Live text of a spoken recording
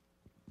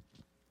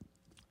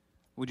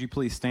Would you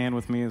please stand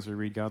with me as we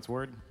read God's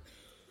word?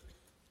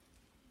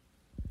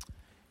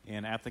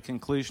 And at the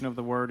conclusion of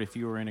the word, if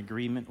you are in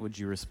agreement, would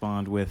you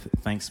respond with,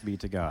 "Thanks be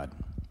to God."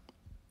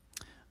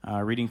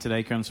 Reading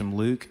today comes from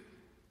Luke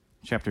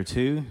chapter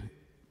 2.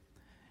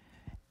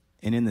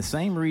 And in the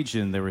same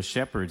region there were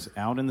shepherds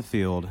out in the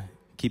field,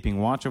 keeping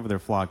watch over their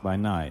flock by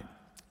night.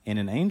 And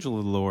an angel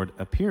of the Lord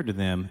appeared to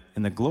them,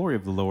 and the glory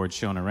of the Lord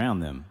shone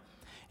around them.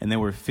 And they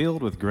were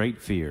filled with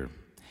great fear.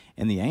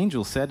 And the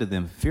angel said to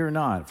them, "Fear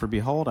not, for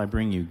behold, I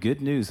bring you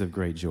good news of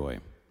great joy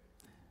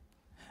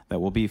that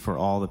will be for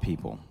all the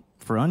people.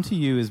 For unto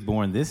you is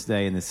born this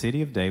day in the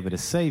city of David a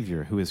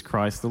Savior, who is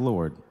Christ the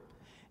Lord.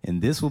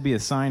 And this will be a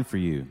sign for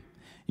you.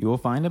 You will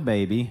find a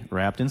baby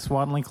wrapped in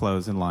swaddling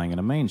clothes and lying in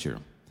a manger."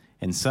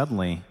 And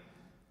suddenly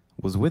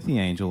was with the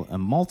angel a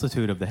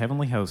multitude of the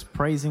heavenly host,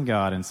 praising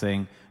God and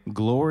saying,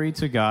 "Glory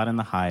to God in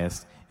the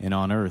highest, and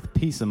on earth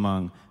peace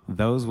among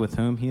those with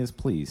whom he is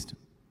pleased."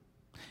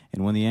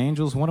 And when the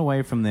angels went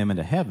away from them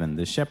into heaven,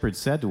 the shepherds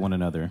said to one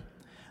another,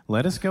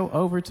 "Let us go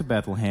over to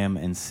Bethlehem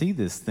and see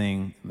this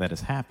thing that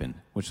has happened,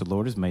 which the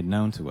Lord has made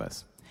known to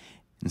us."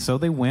 And so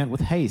they went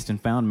with haste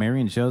and found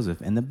Mary and Joseph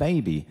and the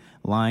baby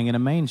lying in a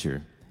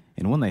manger.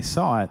 And when they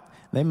saw it,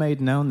 they made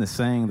known the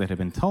saying that had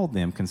been told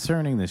them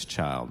concerning this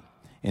child.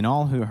 And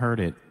all who heard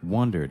it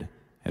wondered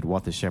at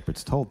what the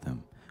shepherds told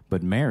them.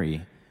 But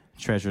Mary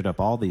treasured up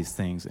all these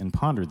things and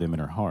pondered them in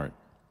her heart.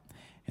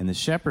 And the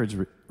shepherds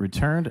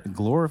returned,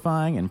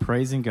 glorifying and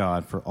praising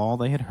God for all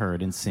they had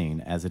heard and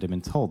seen as it had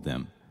been told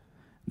them.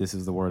 This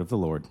is the word of the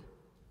Lord.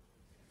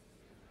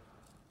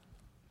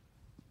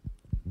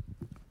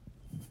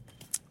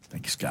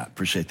 Thank you, Scott.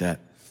 Appreciate that.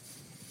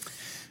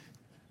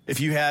 If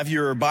you have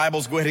your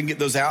Bibles, go ahead and get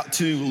those out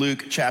to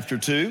Luke chapter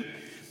 2.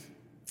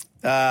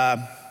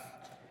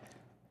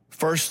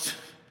 First,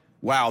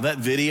 wow, that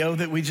video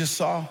that we just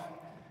saw,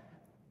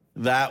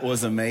 that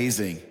was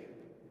amazing.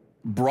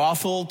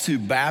 Brothel to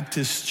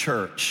Baptist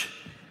church,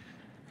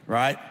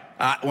 right?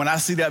 When I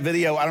see that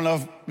video, I don't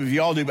know if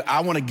y'all do, but I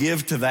want to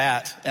give to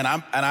that, and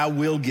I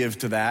will give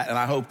to that, and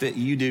I hope that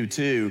you do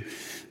too.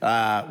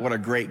 What a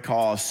great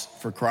cause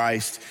for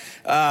Christ.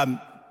 My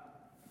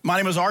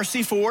name is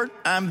R.C. Ford.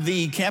 I'm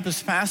the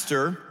campus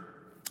pastor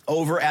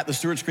over at the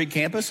Stewart's Creek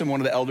campus and one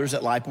of the elders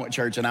at Life Point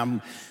Church, and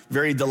I'm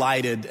very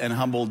delighted and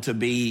humbled to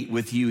be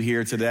with you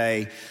here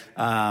today,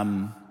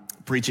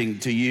 preaching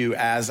to you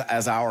as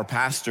our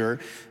pastor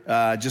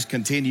just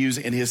continues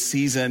in his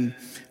season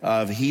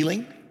of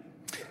healing.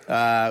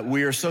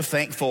 We are so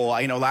thankful.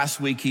 Last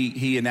week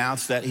he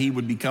announced that he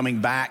would be coming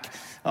back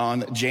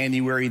on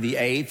January the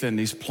 8th, and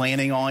he's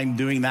planning on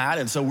doing that.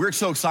 And so we're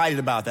so excited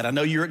about that. I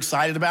know you're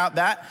excited about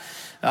that.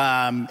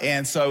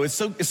 And so it's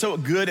so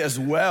good as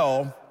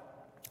well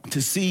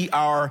to see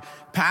our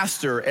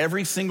pastor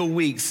every single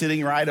week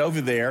sitting right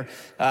over there,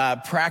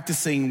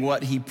 practicing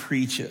what he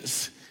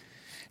preaches.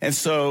 And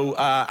so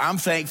I'm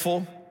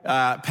thankful.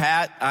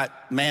 Pat,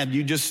 man,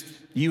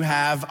 you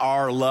have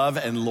our love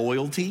and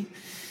loyalty.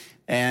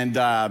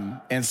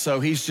 And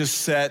so he's just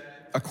set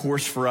a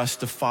course for us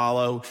to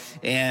follow,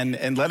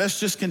 and let us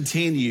just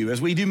continue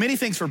as we do many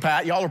things for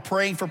Pat. Y'all are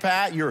praying for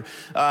Pat. You're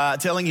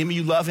telling him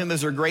you love him.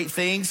 Those are great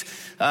things.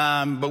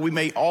 But we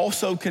may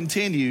also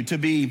continue to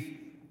be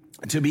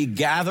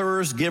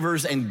gatherers,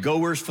 givers, and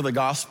goers for the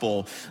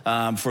gospel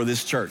for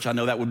this church. I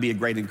know that would be a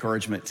great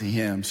encouragement to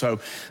him. So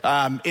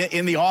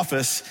in the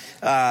office,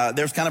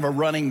 there's kind of a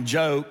running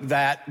joke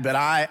that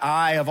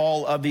I of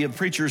all of the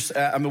preachers,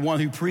 I'm the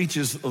one who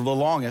preaches the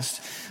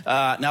longest.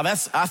 Now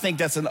I think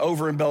that's an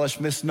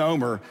over-embellished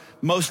misnomer,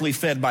 mostly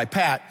fed by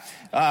Pat.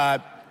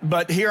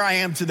 But here I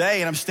am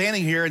today, and I'm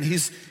standing here, and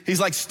he's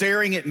like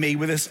staring at me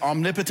with this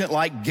omnipotent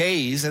like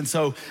gaze, and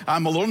so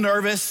I'm a little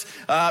nervous.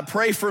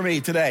 Pray for me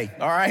today,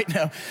 all right?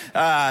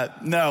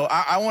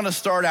 I want to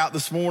start out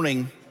this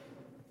morning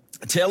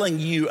telling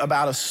you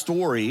about a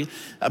story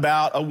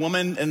about a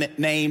woman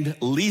named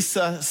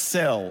Lisa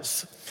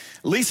Sells.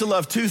 Lisa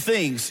loved two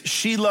things.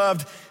 She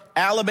loved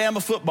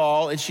Alabama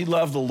football, and she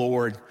loved the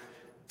Lord.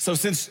 So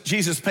since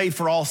Jesus paid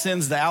for all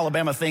sins, the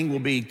Alabama thing will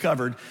be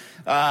covered.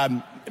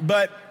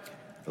 But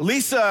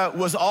Lisa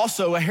was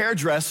also a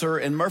hairdresser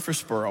in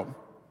Murfreesboro,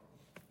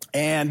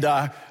 and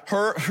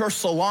her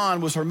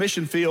salon was her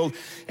mission field,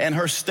 and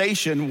her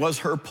station was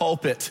her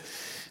pulpit.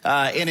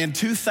 And in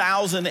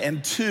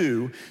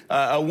 2002,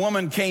 a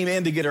woman came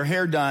in to get her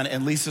hair done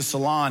in Lisa's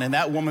salon, and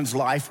that woman's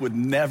life would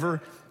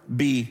never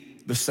be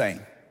the same.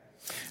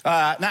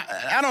 Now,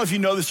 I don't know if you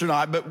know this or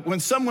not, but when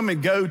some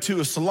women go to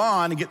a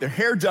salon and get their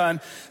hair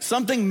done,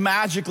 something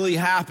magically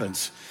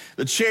happens.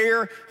 The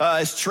chair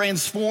is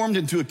transformed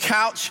into a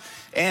couch,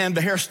 and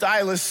the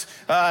hairstylist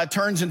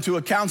turns into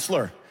a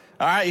counselor.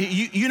 All right,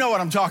 you know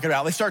what I'm talking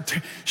about. They start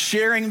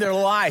sharing their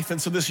life.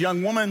 And so this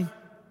young woman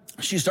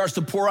She starts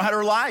to pour out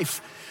her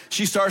life.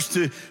 She starts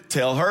to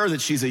tell her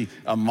that she's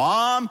a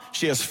mom.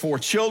 She has 4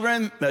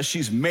 children, that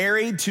she's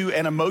married to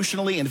an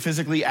emotionally and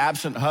physically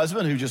absent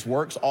husband who just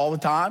works all the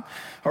time.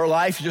 Her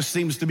life just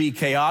seems to be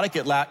chaotic.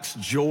 It lacks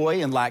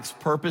joy and lacks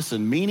purpose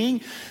and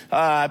meaning.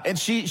 And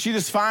she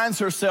just finds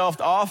herself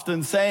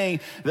often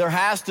saying, there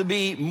has to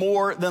be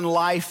more than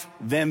life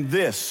than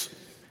this.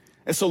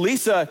 And so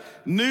Lisa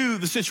knew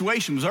the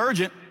situation was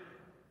urgent.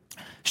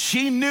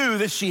 She knew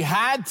that she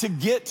had to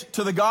get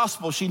to the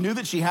gospel. She knew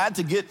that she had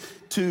to get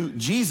to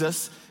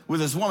Jesus with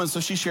this woman,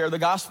 so she shared the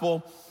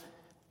gospel.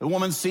 The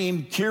woman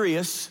seemed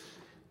curious,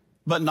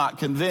 but not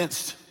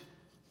convinced.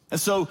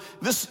 And so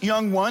this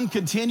young one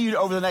continued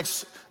over the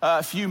next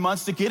few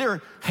months to get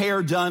her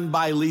hair done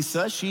by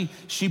Lisa. She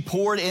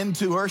poured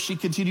into her. She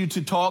continued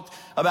to talk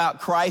about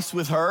Christ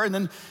with her. And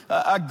then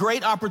a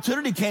great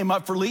opportunity came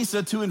up for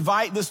Lisa to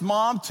invite this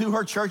mom to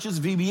her church's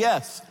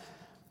VBS.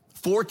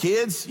 4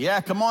 kids, yeah,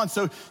 come on.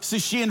 So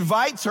she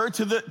invites her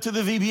to the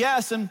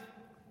VBS, and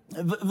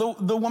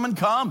the woman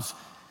comes,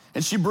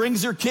 and she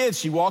brings her kids.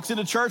 She walks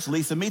into church.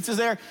 Lisa meets her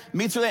there,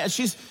 and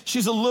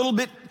she's a little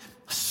bit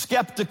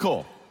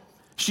skeptical.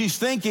 She's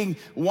thinking,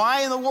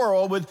 why in the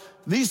world would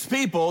these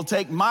people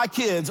take my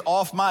kids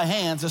off my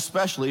hands,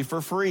 especially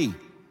for free?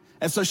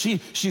 And so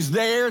she's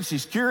there,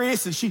 she's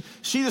curious, and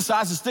she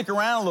decides to stick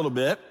around a little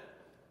bit.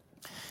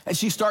 And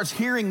she starts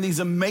hearing these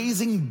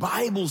amazing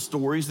Bible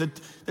stories that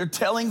they're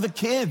telling the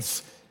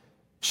kids.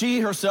 She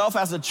herself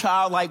has a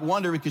childlike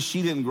wonder because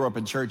she didn't grow up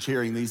in church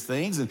hearing these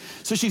things. And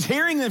so she's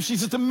hearing them.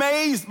 She's just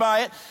amazed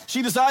by it.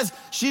 She decides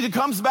she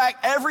comes back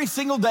every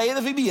single day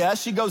at the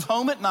VBS. She goes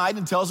home at night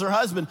and tells her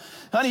husband,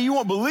 honey, you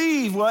won't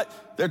believe what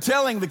they're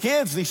telling the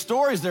kids. These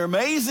stories, they're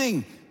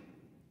amazing.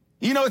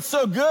 You know, it's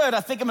so good.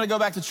 I think I'm going to go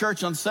back to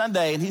church on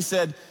Sunday. And he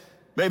said,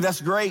 babe,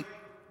 that's great.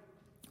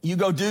 You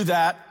go do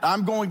that.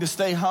 I'm going to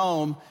stay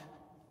home.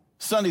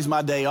 Sunday's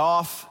my day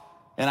off,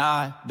 and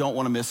I don't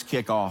want to miss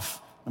kickoff.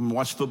 I'm going to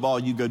watch football.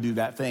 You go do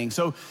that thing.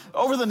 So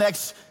over the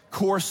next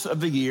course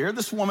of the year,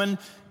 this woman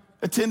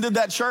attended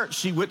that church.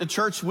 She went to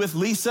church with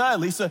Lisa.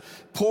 Lisa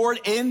poured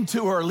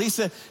into her.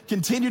 Lisa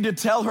continued to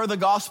tell her the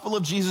gospel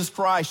of Jesus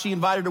Christ. She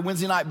invited her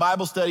Wednesday night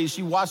Bible studies.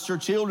 She watched her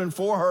children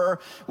for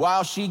her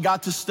while she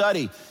got to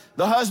study.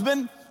 The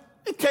husband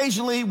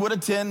occasionally would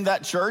attend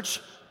that church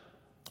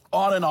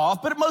on and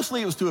off, but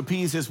mostly it was to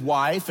appease his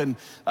wife. And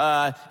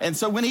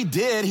so when he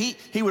did,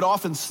 he would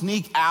often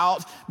sneak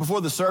out before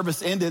the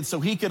service ended so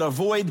he could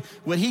avoid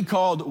what he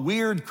called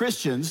weird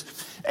Christians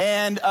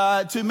and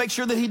to make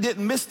sure that he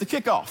didn't miss the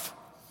kickoff.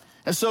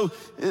 And so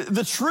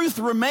the truth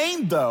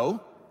remained,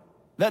 though,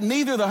 that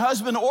neither the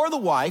husband or the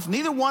wife,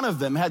 neither one of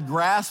them had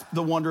grasped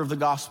the wonder of the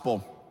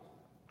gospel.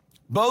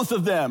 Both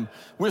of them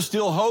were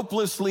still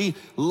hopelessly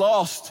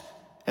lost,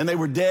 and they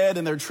were dead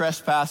in their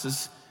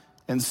trespasses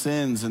and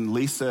sins, and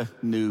Lisa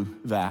knew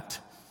that.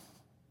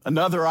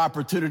 Another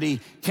opportunity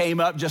came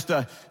up just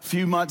a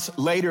few months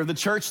later. The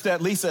church that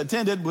Lisa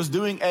attended was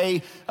doing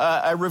a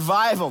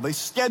revival. They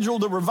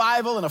scheduled a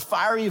revival and a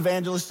fiery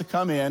evangelist to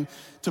come in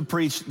to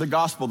preach the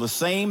gospel, the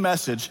same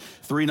message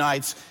 3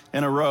 nights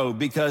in a row,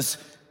 because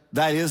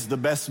that is the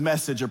best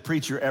message a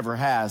preacher ever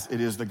has. It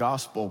is the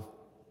gospel.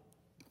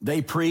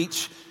 They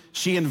preach.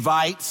 She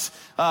invites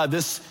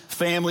this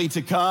family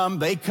to come.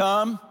 They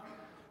come.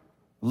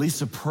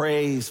 Lisa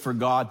prays for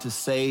God to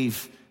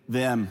save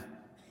them.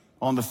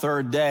 On the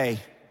 3rd day,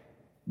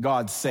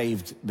 God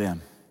saved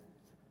them.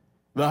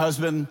 The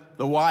husband,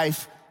 the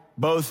wife,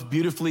 both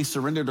beautifully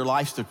surrendered their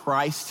lives to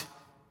Christ.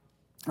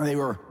 And they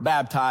were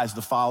baptized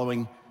the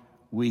following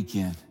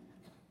weekend.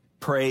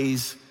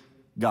 Praise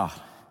God.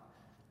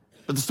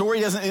 But the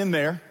story doesn't end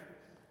there.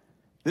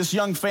 This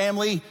young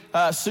family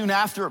soon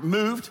after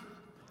moved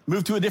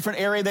to a different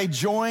area. They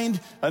joined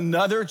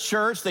another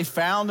church. They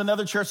found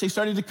another church. They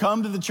started to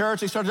come to the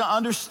church. They started to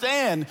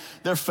understand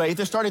their faith.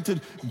 They started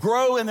to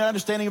grow in their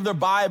understanding of their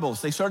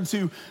Bibles. They started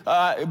to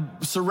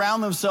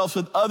surround themselves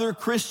with other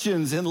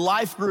Christians in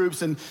life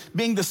groups and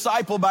being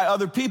discipled by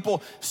other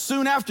people.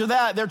 Soon after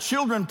that, their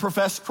children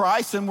professed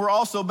Christ and were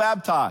also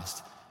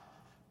baptized.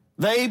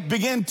 They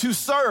began to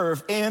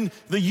serve in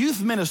the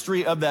youth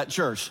ministry of that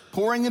church,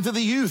 pouring into the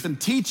youth and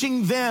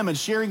teaching them and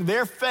sharing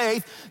their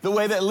faith the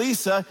way that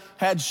Lisa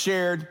had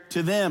shared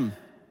to them.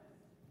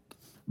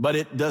 But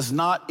it does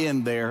not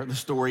end there. The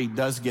story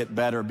does get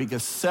better,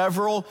 because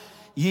several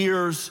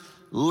years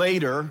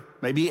later,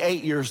 maybe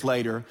 8 years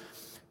later,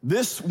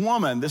 this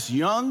woman, this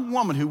young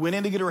woman who went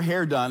in to get her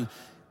hair done,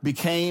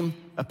 became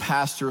a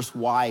pastor's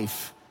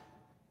wife,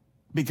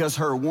 because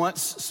her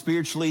once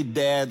spiritually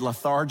dead,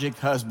 lethargic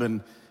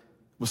husband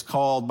was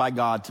called by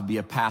God to be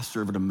a pastor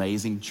of an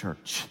amazing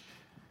church.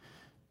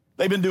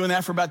 They've been doing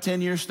that for about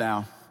 10 years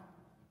now.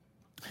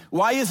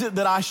 Why is it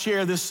that I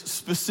share this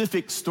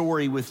specific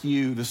story with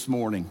you this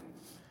morning?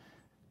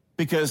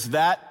 Because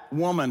that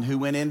woman who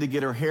went in to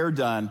get her hair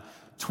done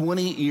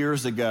 20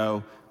 years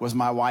ago was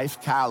my wife,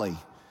 Callie,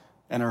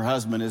 and her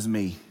husband is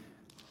me.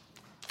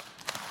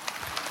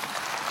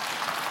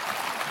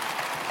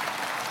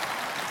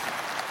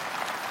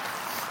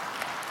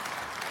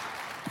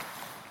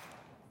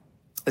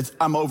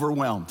 I'm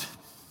overwhelmed.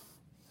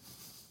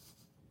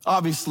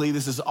 Obviously,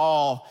 this is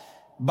all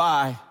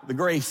by the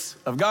grace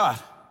of God.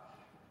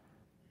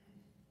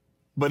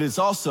 But it's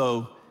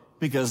also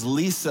because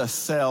Lisa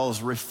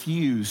Sells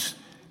refused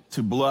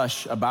to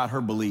blush about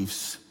her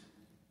beliefs.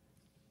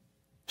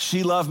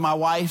 She loved my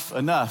wife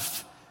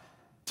enough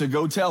to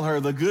go tell her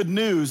the good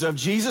news of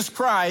Jesus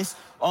Christ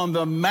on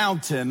the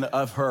mountain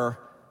of her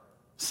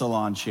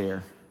salon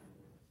chair.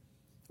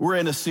 We're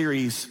in a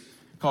series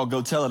called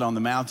Go Tell It on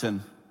the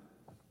Mountain.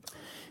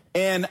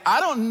 And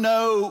I don't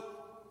know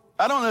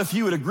if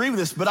you would agree with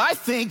this, but I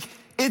think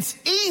it's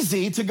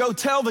easy to go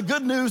tell the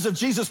good news of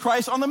Jesus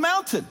Christ on the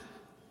mountain.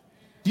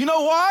 Do you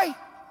know why?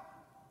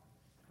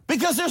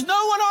 Because there's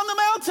no one on the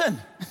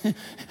mountain.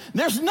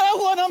 There's no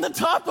one on the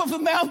top of the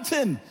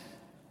mountain.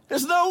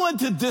 There's no one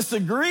to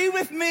disagree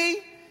with me.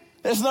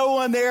 There's no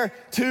one there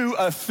to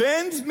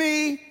offend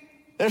me.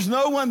 There's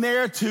no one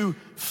there to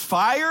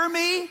fire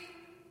me.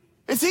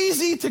 It's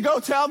easy to go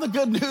tell the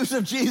good news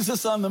of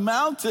Jesus on the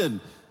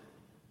mountain.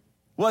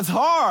 What's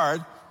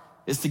hard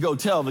is to go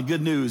tell the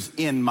good news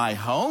in my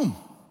home,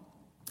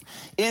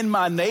 in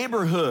my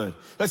neighborhood.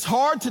 It's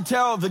hard to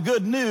tell the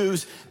good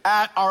news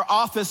at our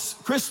office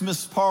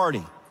Christmas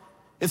party.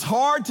 It's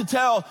hard to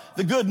tell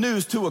the good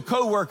news to a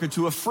coworker,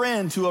 to a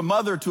friend, to a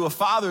mother, to a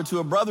father, to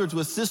a brother, to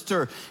a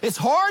sister. It's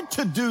hard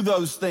to do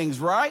those things,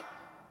 right?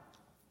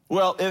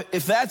 Well,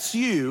 if that's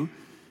you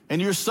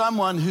and you're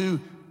someone who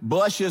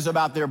blushes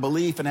about their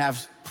belief and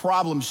has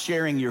problems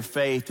sharing your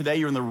faith, today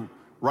you're in the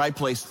right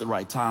place at the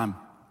right time.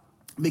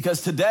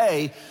 Because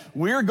today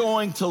we're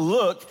going to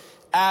look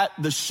at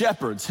the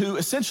shepherds, who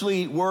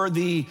essentially were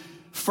the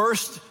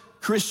first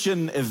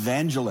Christian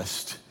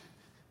evangelist.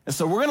 And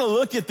so we're going to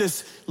look at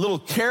this little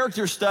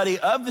character study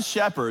of the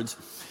shepherds.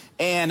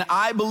 And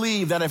I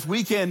believe that if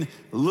we can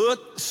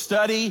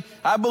study,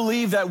 I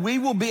believe that we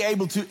will be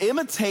able to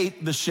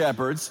imitate the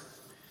shepherds,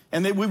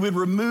 and that we would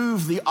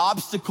remove the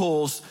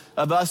obstacles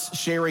of us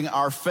sharing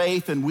our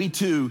faith, and we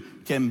too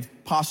can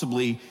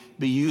possibly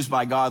be used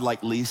by God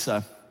like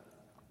Lisa.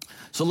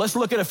 So let's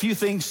look at a few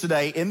things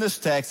today in this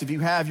text. If you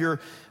have your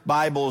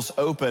Bibles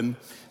open,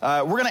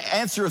 we're going to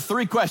answer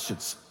 3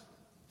 questions.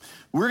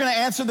 We're going to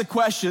answer the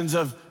questions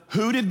of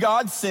who did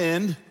God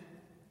send,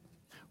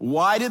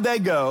 why did they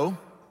go,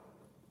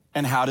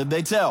 and how did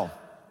they tell?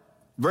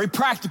 Very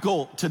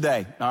practical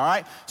today, all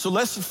right? So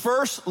let's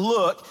first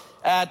look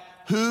at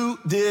who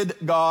did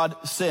God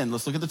send.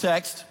 Let's look at the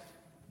text.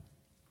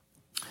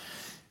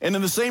 And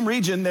in the same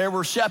region, there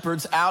were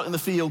shepherds out in the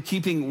field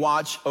keeping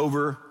watch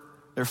over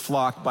their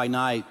flock by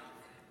night.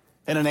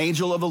 And an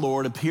angel of the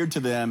Lord appeared to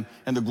them,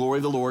 and the glory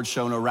of the Lord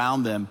shone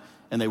around them,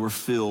 and they were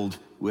filled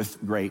with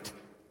great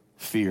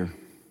fear.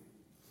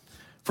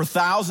 For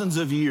thousands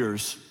of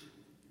years,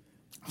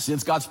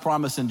 since God's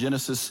promise in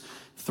Genesis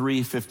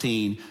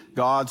 3:15,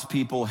 God's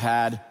people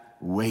had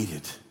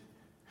waited.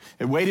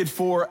 They waited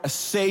for a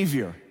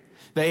Savior.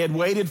 They had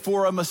waited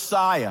for a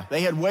Messiah.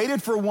 They had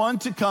waited for one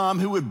to come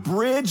who would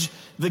bridge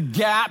the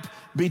gap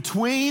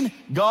between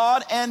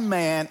God and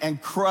man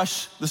and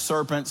crush the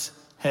serpent's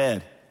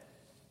head.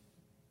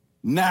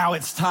 Now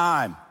it's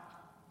time.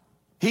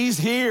 He's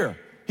here.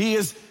 He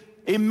is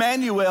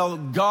Emmanuel,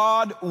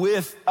 God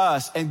with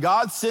us. And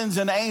God sends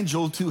an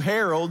angel to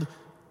herald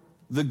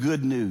the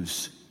good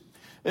news.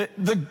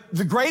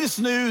 The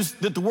greatest news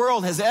that the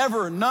world has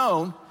ever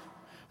known,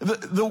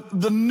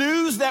 the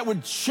news that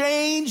would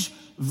change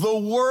the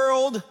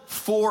world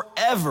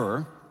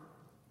forever.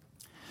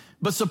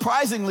 But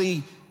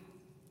surprisingly,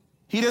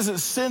 he doesn't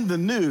send the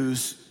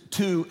news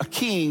to a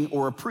king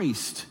or a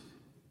priest,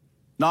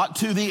 not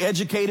to the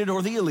educated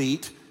or the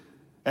elite,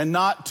 and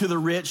not to the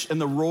rich and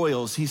the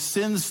royals. He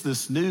sends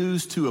this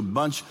news to a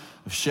bunch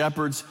of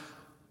shepherds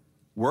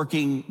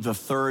working the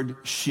third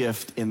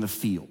shift in the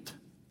field.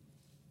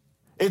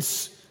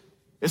 It's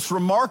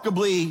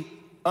remarkably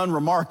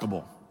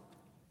unremarkable.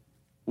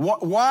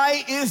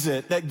 Why is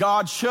it that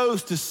God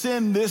chose to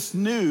send this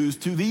news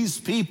to these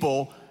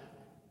people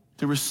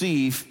to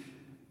receive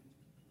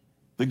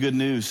the good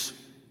news?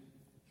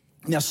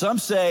 Now, some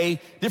say,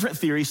 different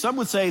theories, some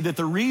would say that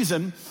the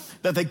reason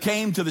that they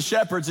came to the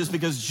shepherds is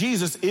because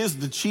Jesus is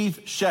the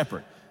chief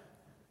shepherd.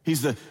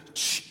 He's the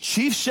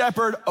chief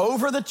shepherd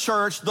over the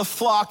church, the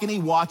flock, and he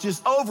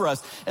watches over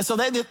us. And so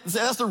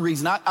that's the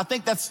reason. I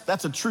think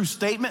that's a true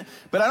statement,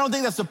 but I don't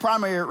think that's the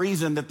primary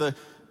reason that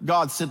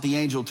God sent the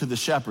angel to the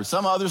shepherds.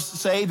 Some others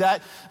say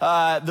that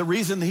the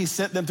reason that he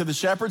sent them to the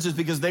shepherds is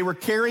because they were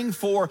caring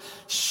for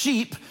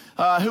sheep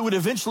who would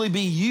eventually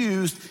be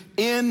used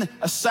in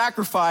a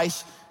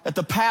sacrifice at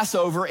the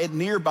Passover at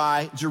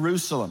nearby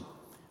Jerusalem.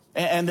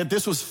 And that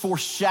this was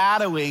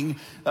foreshadowing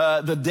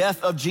the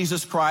death of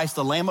Jesus Christ,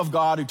 the Lamb of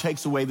God who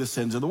takes away the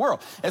sins of the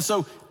world. And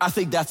so I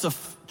think that's a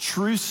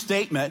true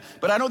statement,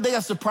 but I don't think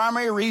that's the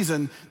primary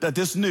reason that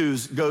this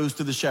news goes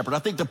to the shepherd. I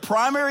think the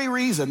primary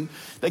reason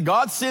that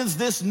God sends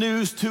this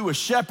news to a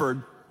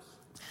shepherd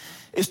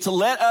is to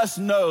let us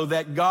know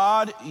that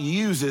God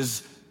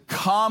uses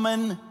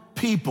common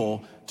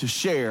people to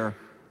share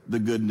the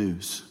good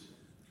news.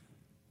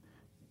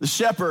 The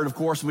shepherd, of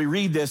course, when we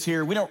read this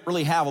here, we don't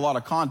really have a lot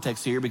of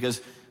context here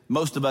because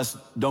most of us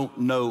don't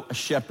know a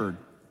shepherd,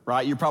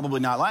 right? You're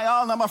probably not like,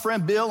 oh, no, my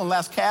friend Bill in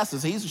Las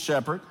Casas, he's a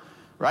shepherd,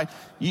 right?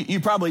 You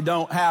probably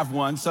don't have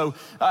one. So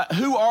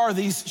who are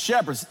these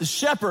shepherds? The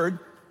shepherd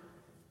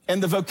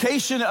and the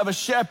vocation of a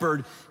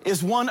shepherd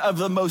is one of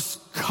the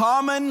most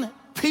common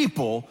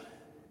people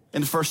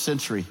in the first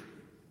century.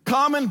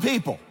 Common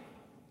people.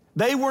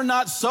 They were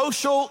not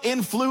social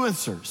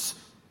influencers.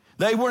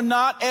 They were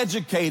not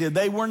educated.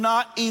 They were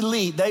not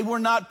elite. They were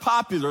not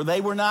popular.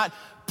 They were not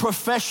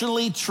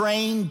professionally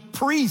trained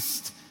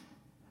priests.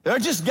 They're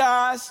just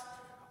guys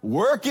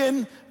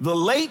working the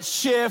late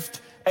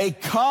shift, a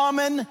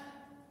common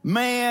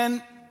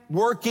man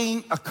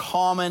working a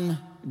common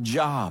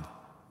job.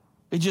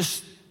 They're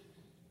just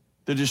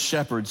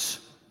shepherds.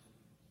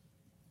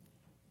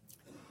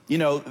 You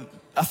know,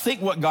 I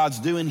think what God's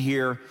doing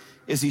here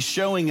is he's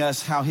showing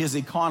us how his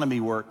economy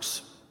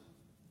works.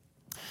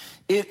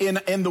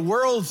 In the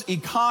world's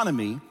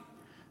economy,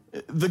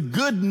 the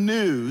good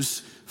news,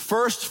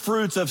 first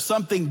fruits of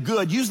something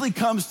good, usually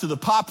comes to the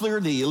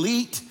popular, the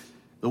elite,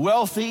 the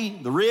wealthy,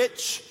 the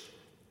rich,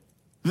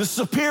 the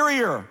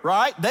superior,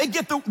 right? They're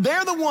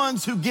the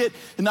ones who get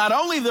not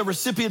only the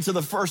recipients of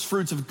the first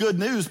fruits of good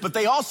news, but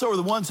they also are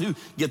the ones who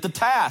get the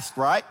task,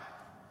 right?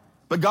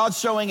 But God's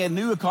showing a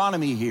new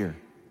economy here.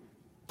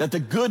 That the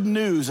good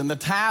news and the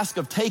task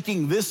of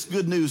taking this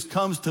good news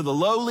comes to the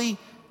lowly,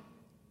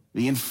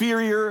 the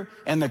inferior,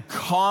 and the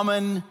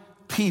common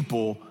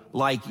people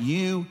like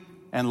you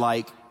and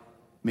like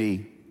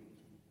me.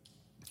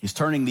 He's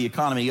turning the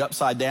economy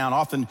upside down.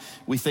 Often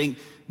we think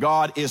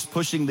God is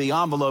pushing the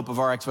envelope of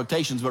our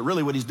expectations, but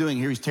really what he's doing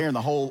here, he's tearing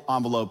the whole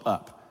envelope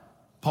up.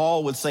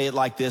 Paul would say it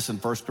like this in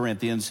 1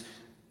 Corinthians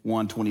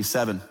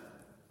 1:27.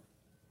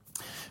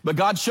 But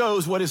God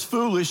shows what is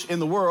foolish in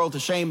the world to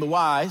shame the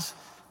wise,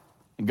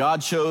 and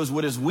God shows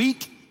what is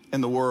weak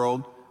in the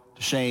world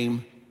to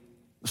shame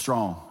the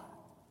strong.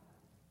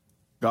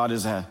 God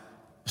is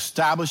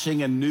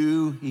establishing a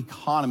new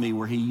economy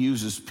where he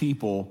uses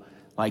people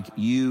like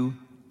you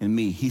and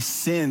me. He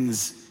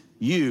sends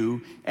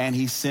you and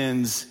he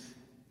sends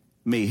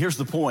me. Here's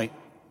the point.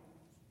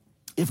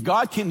 If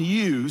God can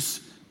use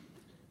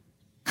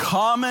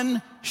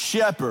common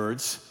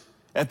shepherds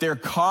at their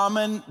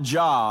common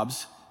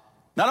jobs,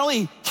 not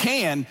only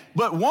can,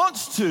 but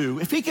wants to,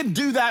 if he can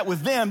do that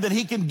with them, then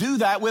he can do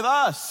that with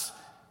us.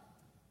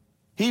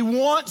 He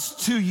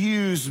wants to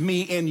use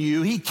me and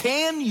you. He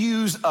can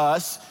use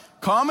us,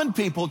 common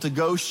people, to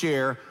go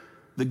share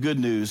the good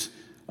news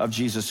of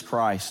Jesus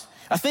Christ.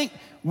 I think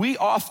we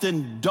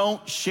often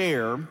don't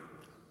share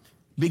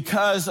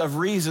because of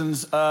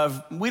reasons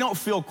of we don't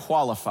feel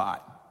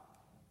qualified.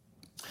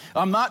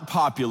 I'm not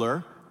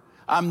popular.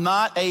 I'm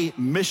not a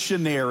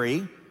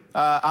missionary.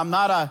 I'm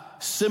not a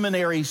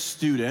seminary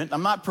student.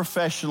 I'm not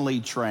professionally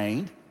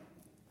trained.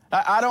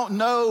 I don't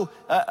know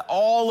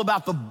all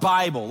about the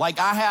Bible. Like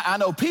I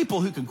know people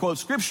who can quote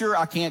scripture.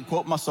 I can't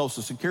quote my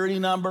social security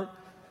number.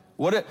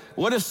 What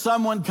if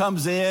someone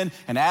comes in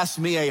and asks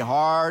me a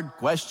hard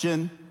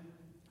question?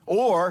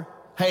 Or,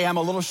 hey, I'm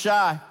a little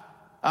shy.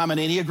 I'm an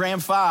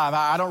Enneagram 5.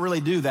 I don't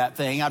really do that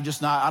thing. I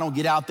don't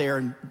get out there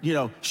and,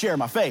 share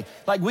my faith.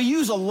 Like we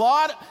use a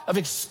lot of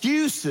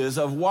excuses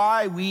of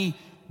why we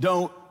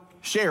don't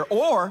share.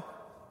 Or,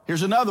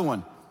 here's another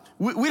one.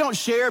 We don't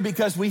share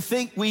because we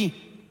think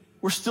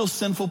we're still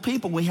sinful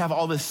people. We have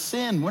all this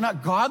sin. We're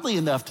not godly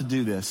enough to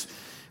do this.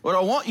 What I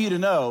want you to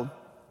know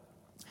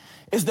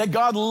is that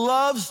God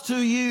loves to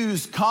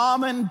use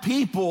common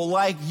people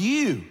like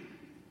you,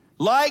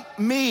 like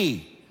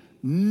me,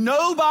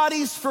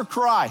 nobodies for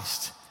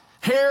Christ,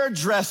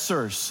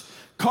 hairdressers,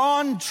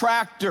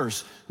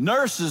 contractors,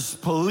 nurses,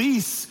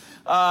 police,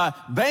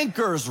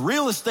 bankers,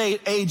 real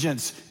estate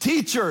agents,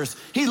 teachers.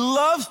 He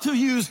loves to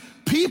use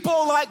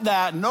people like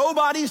that,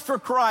 nobodies for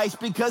Christ,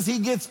 because he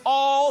gets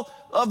all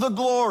of the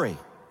glory.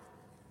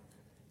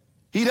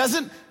 He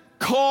doesn't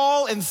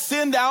call and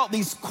send out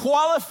these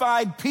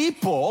qualified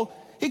people.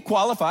 He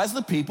qualifies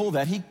the people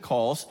that he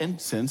calls and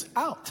sends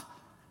out.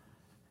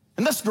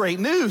 And that's great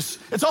news.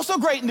 It's also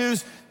great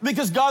news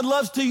because God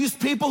loves to use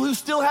people who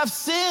still have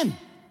sin.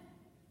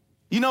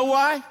 You know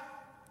why?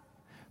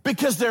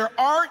 Because there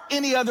aren't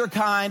any other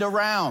kind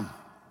around.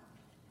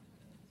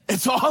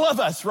 It's all of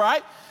us,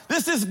 right?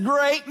 This is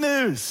great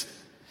news.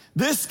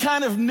 This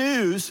kind of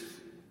news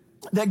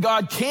that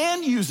God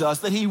can use us,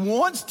 that he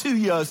wants to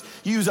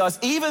use us,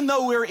 even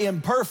though we're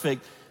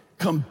imperfect,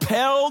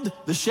 compelled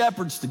the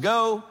shepherds to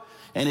go,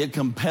 and it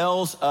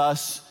compels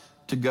us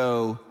to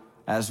go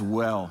as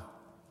well.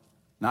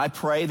 And I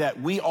pray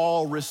that we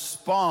all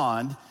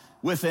respond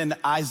with an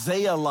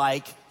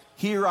Isaiah-like,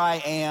 here I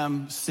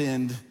am,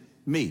 send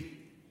me.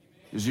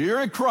 Because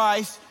you're in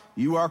Christ,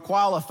 you are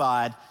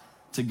qualified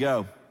to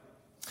go.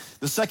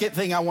 The second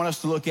thing I want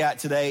us to look at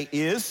today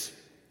is,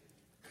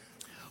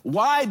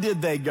 why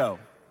did they go?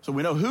 So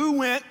we know who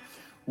went.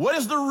 What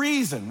is the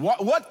reason?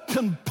 What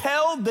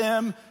compelled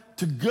them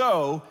to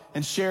go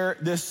and share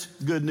this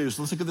good news?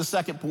 Let's look at the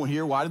second point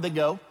here. Why did they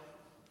go?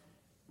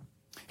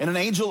 And an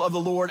angel of the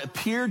Lord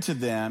appeared to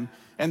them,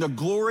 and the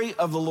glory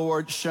of the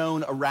Lord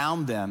shone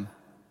around them,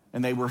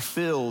 and they were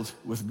filled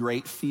with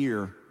great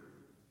fear.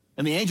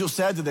 And the angel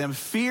said to them,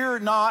 "Fear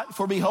not,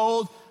 for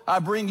behold, I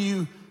bring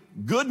you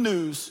good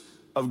news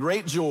of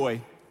great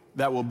joy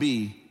that will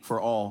be for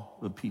all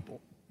the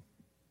people."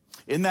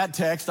 In that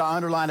text, I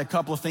underline a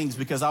couple of things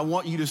because I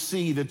want you to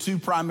see the two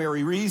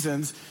primary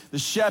reasons the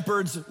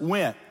shepherds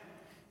went.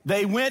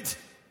 They went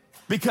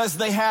because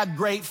they had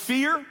great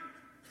fear,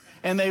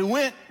 and they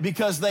went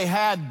because they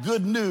had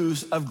good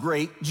news of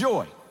great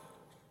joy.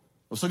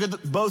 Let's look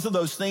at both of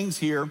those things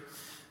here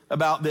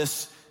about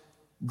this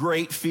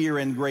great fear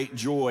and great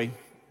joy.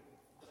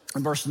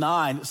 In verse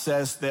 9, it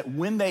says that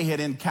when they had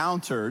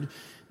encountered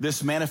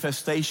this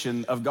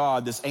manifestation of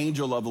God, this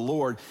angel of the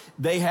Lord,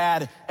 they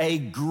had a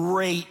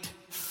great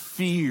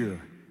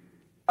fear.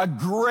 A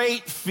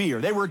great fear.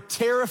 They were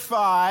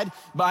terrified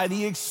by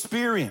the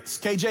experience.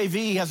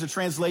 KJV has a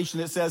translation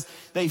that says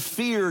they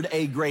feared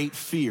a great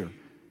fear.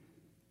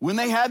 When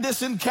they had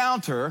this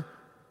encounter,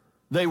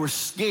 they were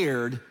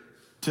scared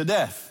to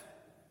death.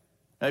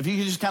 Now, if you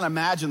can just kind of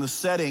imagine the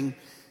setting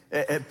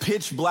at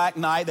pitch black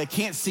night, they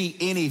can't see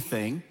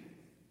anything.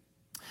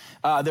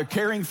 They're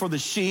caring for the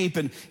sheep,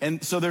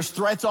 and so there's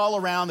threats all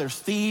around. There's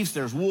thieves,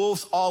 there's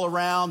wolves all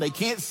around. They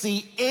can't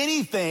see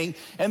anything.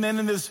 And then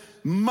in this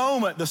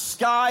moment, the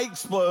sky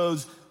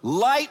explodes.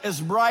 Light is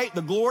bright.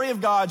 The glory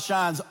of God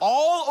shines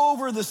all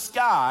over the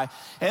sky,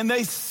 and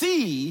they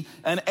see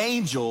an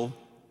angel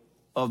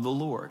of the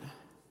Lord.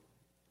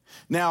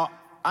 Now,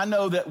 I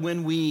know that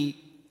when we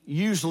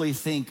usually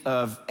think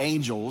of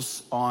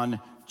angels on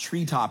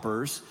tree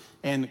toppers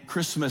and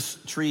Christmas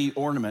tree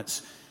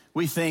ornaments,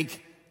 we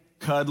think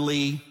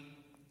cuddly,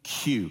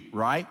 cute,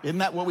 right? Isn't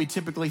that what we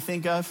typically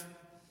think of?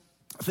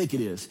 I think it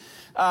is.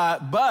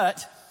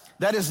 But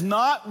that is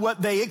not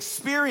what they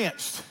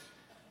experienced.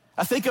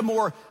 I think a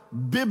more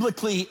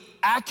biblically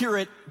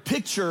accurate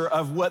picture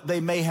of what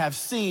they may have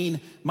seen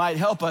might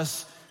help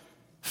us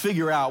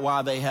figure out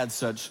why they had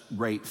such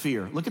great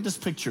fear. Look at this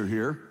picture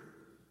here.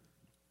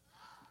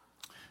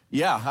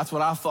 Yeah, that's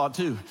what I thought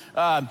too.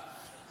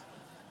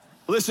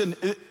 Listen,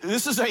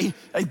 this is a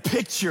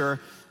picture.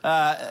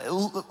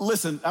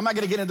 Listen, I'm not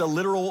going to get into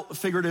literal,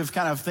 figurative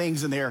kind of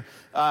things in there.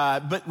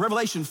 But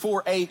Revelation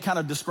 4:8 kind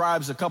of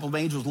describes a couple of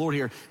angels of the Lord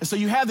here. And so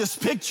you have this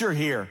picture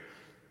here,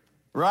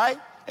 right?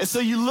 And so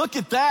you look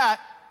at that,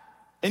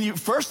 and you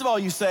first of all,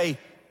 you say,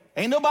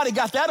 ain't nobody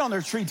got that on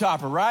their tree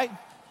topper, right?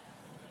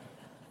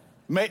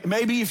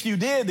 Maybe if you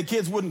did, the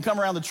kids wouldn't come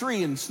around the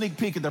tree and sneak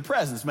peek at their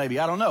presents, maybe.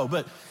 I don't know.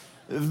 But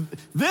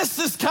this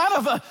is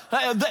kind of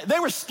they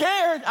were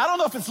scared. I don't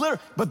know if it's literal,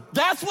 but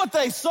that's what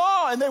they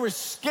saw, and they were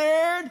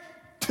scared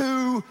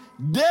to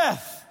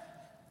death.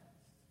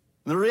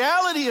 The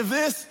reality of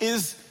this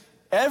is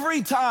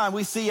every time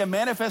we see a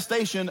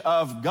manifestation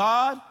of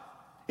God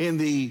in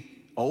the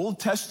Old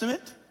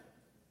Testament,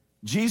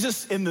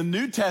 Jesus in the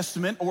New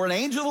Testament, or an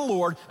angel of the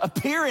Lord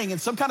appearing in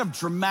some kind of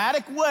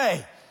dramatic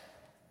way,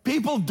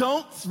 people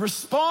don't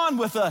respond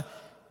with a,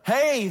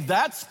 hey,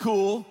 that's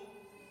cool.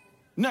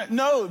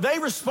 No, they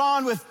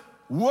respond with,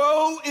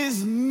 woe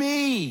is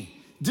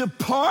me.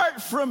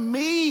 Depart from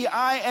me.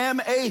 I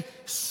am a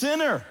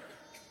sinner.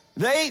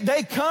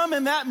 They come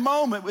in that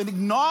moment with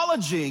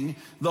acknowledging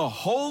the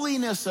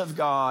holiness of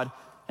God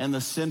and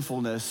the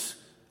sinfulness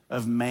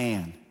of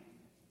man.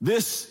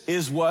 This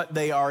is what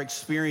they are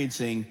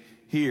experiencing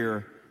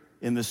here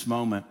in this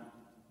moment.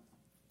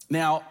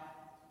 Now,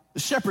 the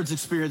shepherds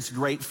experienced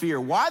great fear.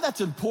 Why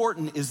that's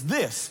important is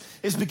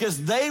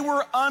because they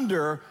were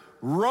under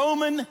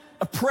Roman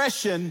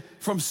oppression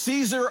from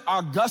Caesar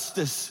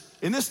Augustus.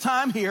 In this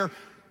time here,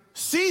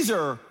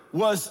 Caesar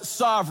was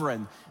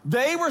sovereign.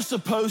 They were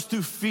supposed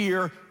to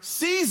fear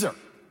Caesar.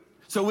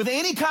 So with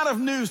any kind of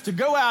news to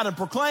go out and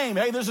proclaim,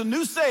 hey, there's a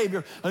new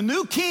savior, a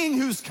new king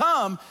who's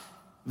come,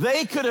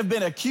 they could have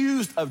been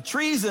accused of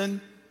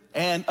treason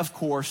and, of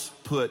course,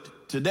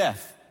 put to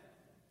death.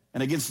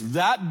 And against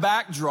that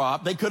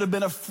backdrop, they could have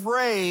been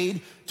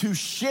afraid to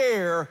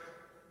share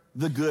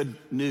the good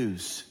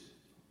news.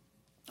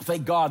 I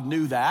think God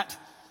knew that.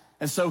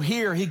 And so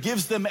here he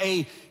gives them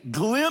a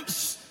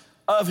glimpse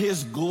of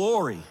his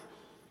glory,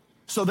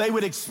 so they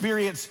would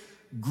experience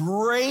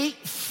great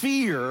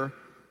fear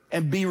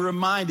and be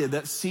reminded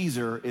that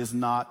Caesar is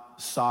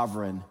not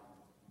sovereign.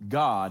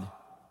 God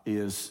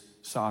is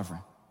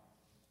sovereign.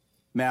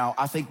 Now,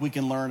 I think we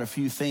can learn a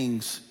few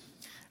things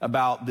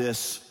about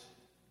this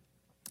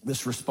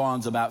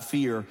response about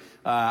fear.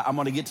 I'm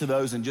going to get to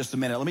those in just a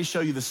minute. Let me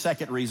show you the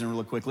second reason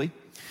really quickly.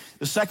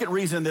 The second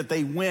reason that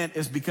they went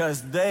is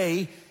because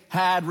they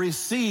had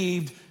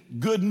received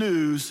good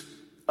news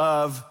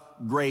of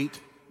great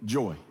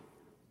joy.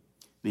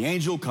 The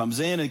angel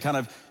comes in and kind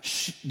of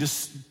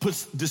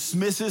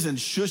dismisses and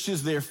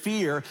shushes their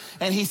fear.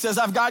 And he says,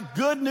 I've got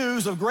good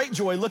news of great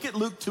joy. Look at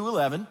Luke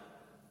 2:11.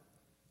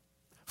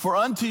 For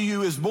unto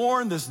you is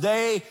born this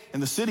day in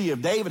the city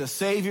of David a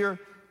Savior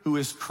who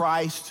is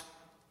Christ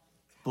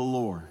the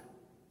Lord.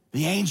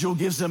 The angel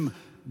gives them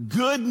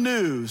good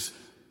news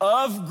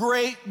of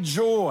great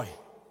joy.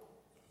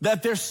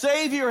 that their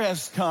Savior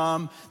has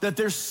come, that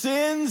their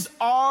sins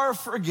are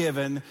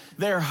forgiven,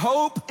 their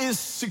hope is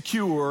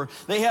secure,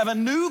 they have a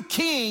new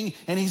king,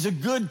 and he's a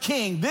good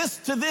king. This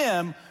to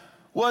them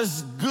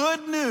was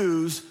good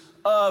news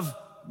of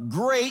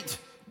great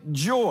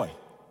joy.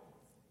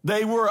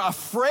 They were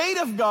afraid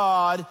of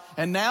God,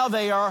 and now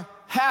they are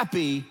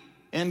happy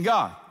in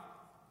God.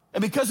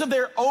 And because of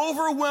their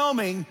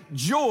overwhelming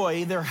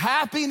joy, their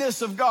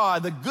happiness of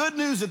God, the good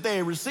news that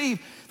they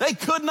received, they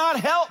could not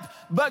help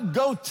but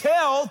go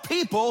tell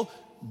people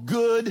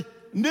good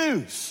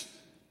news.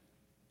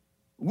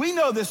 We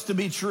know this to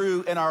be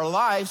true in our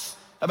lives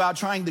about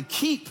trying to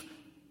keep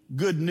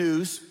good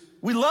news.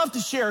 We love to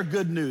share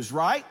good news,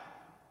 right?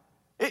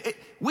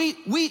 We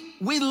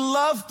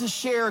love to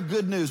share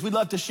good news. We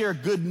love to share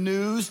good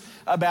news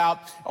about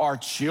our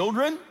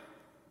children,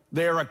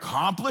 their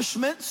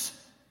accomplishments,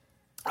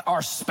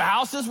 our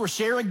spouses. We're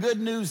sharing good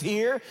news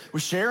here. We're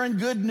sharing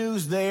good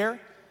news there.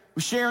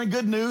 We're sharing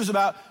good news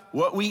about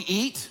what we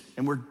eat,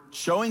 and we're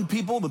showing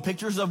people the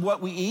pictures of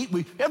what we eat.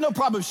 We have no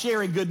problem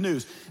sharing good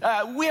news.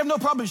 We have no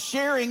problem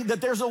sharing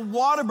that there's a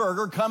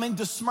Whataburger coming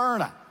to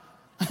Smyrna.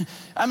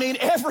 I mean,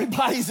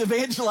 everybody's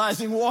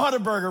evangelizing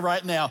Whataburger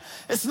right now.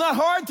 It's not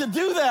hard to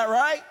do that,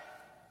 right?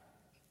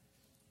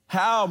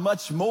 How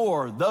much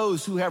more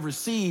those who have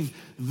received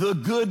the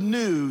good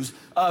news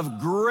of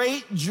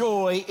great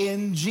joy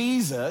in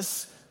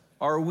Jesus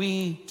are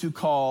we to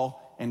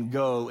call and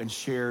go and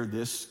share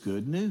this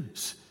good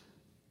news.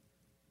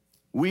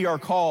 We are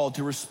called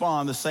to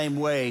respond the same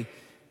way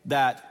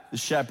that the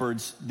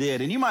shepherds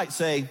did. And you might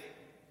say,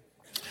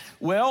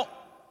 well,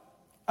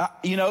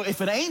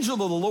 if an angel of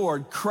the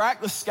Lord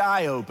cracked the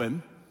sky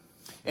open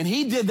and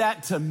he did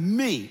that to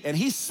me and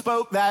he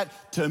spoke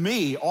that to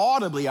me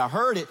audibly, I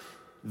heard it,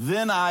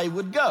 then I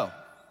would go.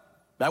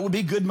 That would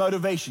be good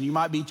motivation. You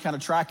might be kind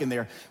of tracking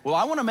there. Well,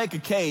 I want to make a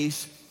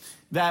case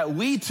that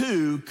we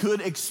too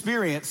could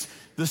experience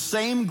the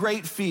same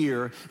great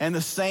fear and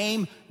the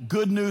same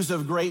good news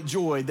of great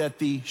joy that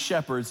the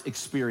shepherds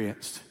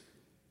experienced.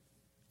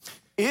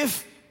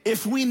 If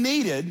we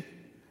needed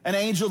an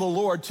angel of the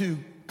Lord to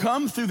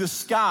come through the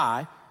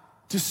sky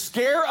to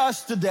scare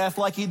us to death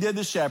like he did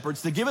the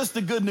shepherds, to give us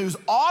the good news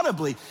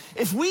audibly,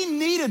 if we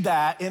needed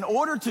that in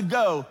order to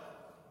go,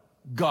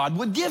 God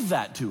would give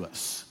that to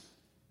us.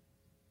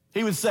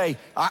 He would say,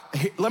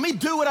 let me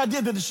do what I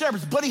did to the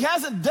shepherds. But he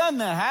hasn't done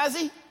that, has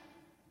he?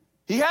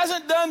 He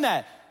hasn't done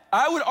that.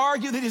 I would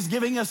argue that he's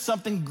giving us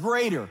something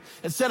greater.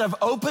 Instead of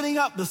opening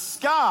up the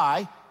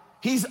sky,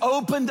 he's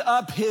opened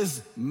up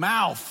his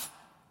mouth.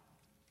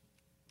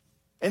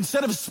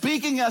 Instead of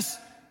speaking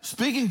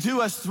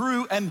to us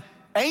through an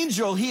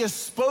angel, he has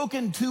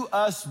spoken to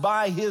us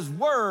by his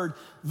word,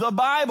 the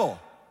Bible.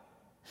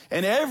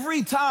 And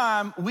every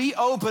time we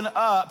open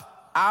up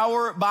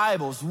our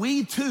Bibles,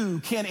 we too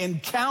can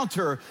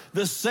encounter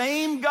the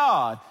same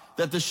God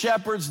that the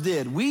shepherds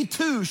did. We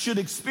too should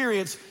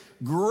experience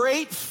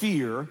great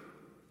fear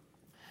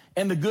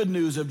and the good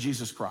news of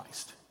Jesus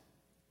Christ.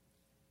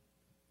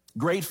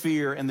 Great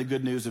fear and the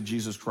good news of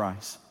Jesus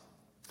Christ.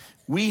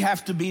 We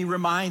have to be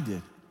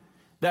reminded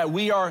that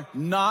we are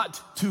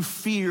not to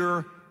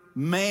fear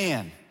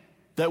man,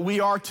 that we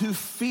are to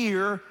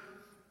fear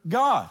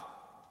God.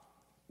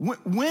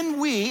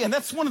 When we, and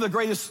that's one of the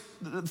greatest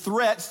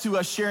threats to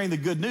us sharing the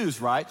good news,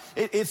 right?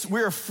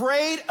 We're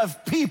afraid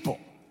of people,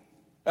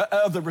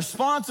 of the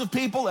response of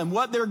people and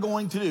what they're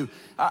going to do.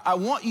 I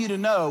want you to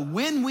know,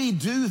 when we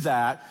do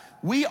that,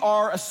 we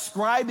are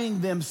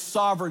ascribing them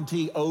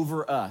sovereignty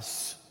over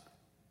us.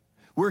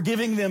 We're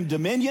giving them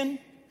dominion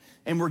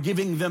and we're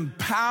giving them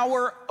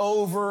power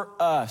over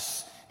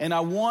us. And I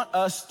want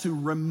us to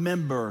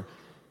remember,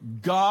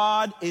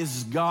 God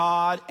is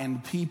God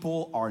and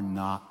people are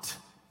not.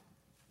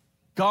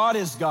 God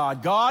is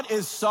God. God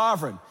is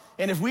sovereign.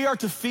 And if we are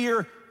to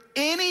fear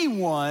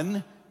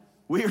anyone,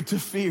 we are to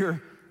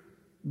fear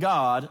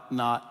God,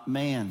 not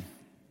man.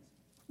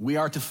 We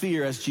are to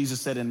fear, as Jesus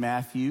said in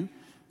Matthew,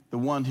 the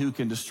one who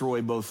can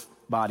destroy both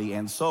body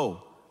and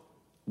soul.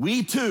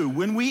 We too,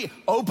 when we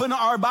open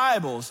our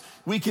Bibles,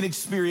 we can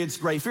experience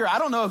great fear. I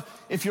don't know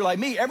if you're like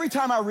me. Every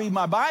time I read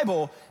my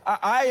Bible,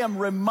 I am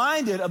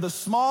reminded of the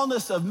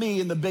smallness of me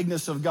and the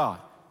bigness of God.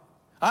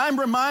 I'm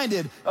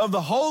reminded of the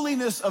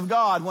holiness of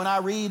God when I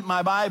read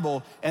my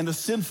Bible and the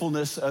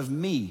sinfulness of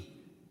me.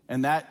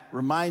 And that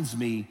reminds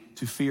me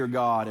to fear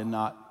God and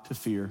not to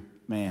fear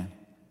man.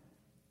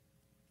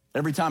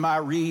 Every time I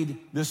read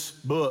this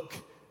book,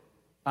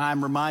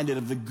 I'm reminded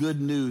of the good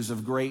news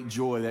of great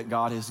joy that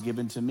God has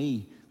given to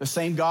me. The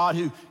same God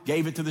who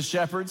gave it to the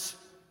shepherds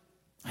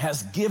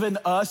has given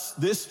us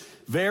this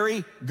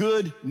very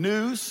good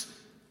news.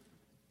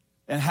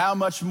 And how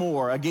much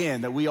more,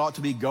 again, that we ought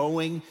to be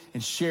going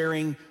and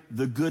sharing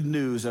the good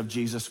news of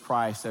Jesus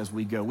Christ as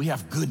we go. We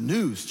have good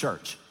news,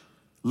 church.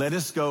 Let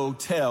us go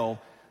tell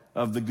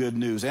of the good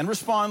news and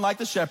respond like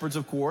the shepherds,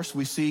 of course.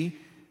 We see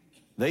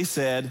they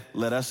said,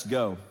 let us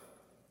go.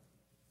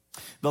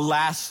 The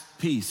last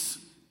piece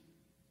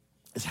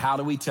is, how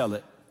do we tell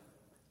it?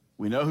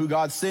 We know who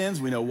God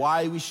sends. We know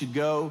why we should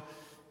go.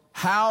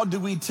 How do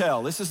we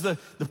tell? This is the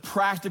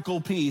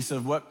practical piece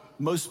of what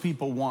most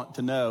people want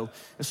to know.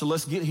 And so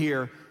let's get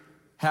here.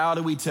 How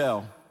do we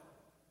tell?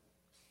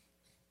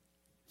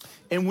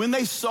 And when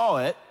they saw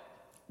it,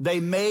 they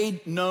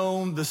made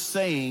known the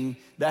saying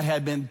that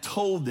had been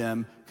told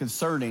them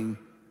concerning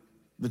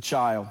the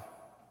child.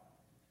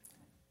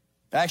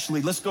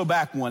 Actually, let's go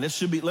back one. It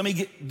should be, give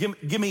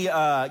me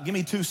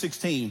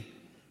 2:16.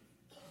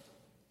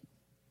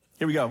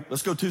 Here we go.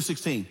 Let's go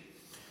 2:16.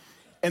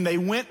 And they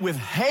went with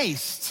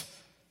haste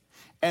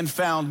and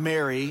found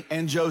Mary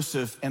and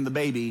Joseph and the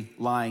baby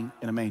lying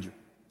in a manger.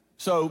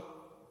 So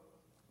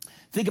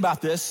think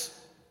about this.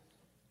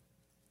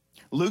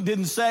 Luke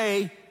didn't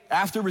say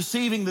after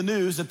receiving the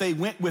news that they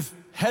went with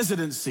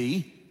hesitancy.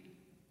 He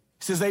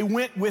says they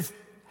went with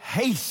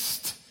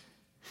haste.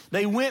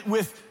 They went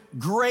with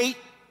great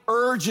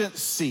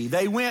urgency.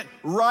 They went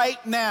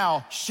right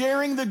now.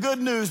 Sharing the good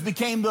news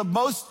became the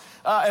most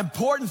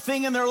important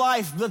thing in their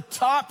life, the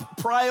top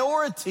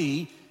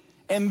priority,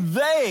 and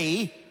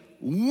they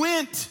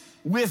went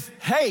with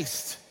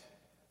haste.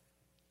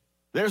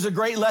 There's a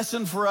great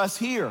lesson for us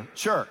here,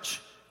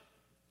 church.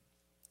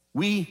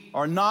 We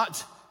are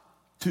not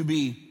to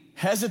be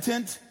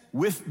hesitant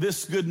with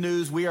this good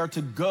news. We are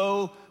to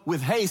go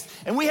with haste.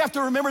 And we have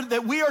to remember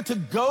that we are to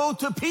go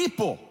to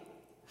people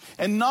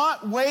and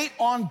not wait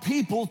on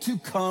people to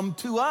come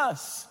to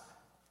us.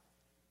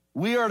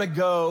 We are to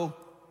go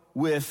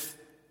with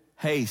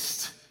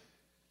haste.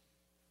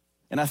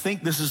 And I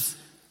think this is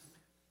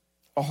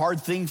a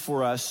hard thing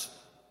for us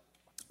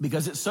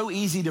because it's so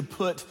easy to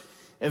put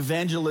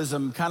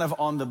evangelism kind of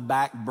on the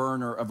back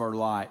burner of our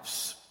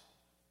lives.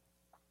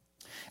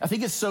 I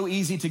think it's so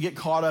easy to get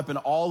caught up in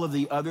all of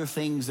the other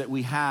things that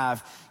we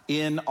have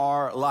in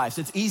our lives.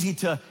 It's easy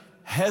to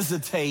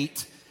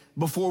hesitate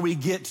before we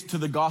get to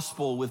the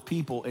gospel with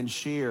people and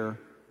share.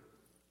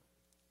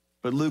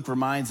 But Luke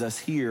reminds us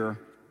here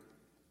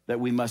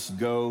that we must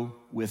go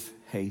with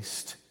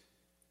haste.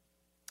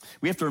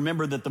 We have to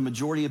remember that the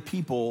majority of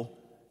people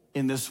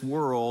in this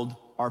world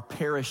are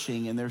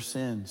perishing in their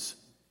sins.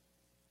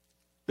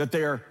 That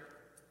they're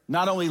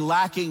not only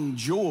lacking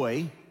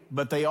joy,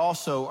 but they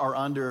also are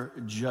under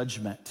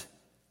judgment.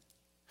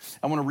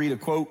 I want to read a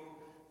quote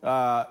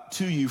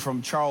to you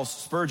from Charles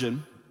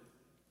Spurgeon,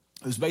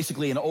 who's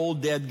basically an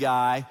old dead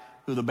guy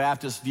who the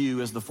Baptists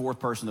view as the fourth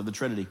person of the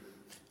Trinity.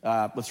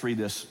 Let's read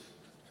this.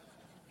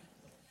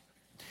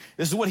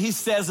 This is what he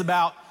says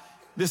about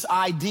this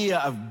idea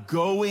of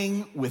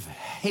going with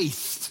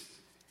haste.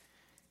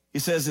 He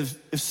says,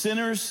 if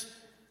sinners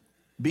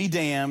be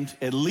damned,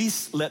 at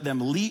least let them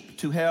leap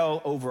to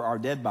hell over our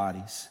dead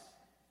bodies.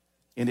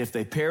 And if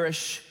they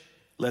perish,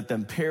 let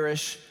them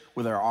perish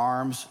with their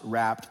arms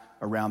wrapped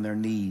around their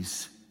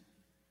knees,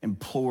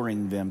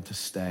 imploring them to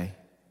stay.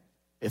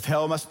 If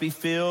hell must be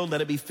filled,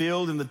 let it be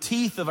filled in the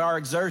teeth of our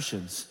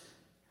exertions,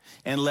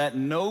 and let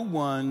no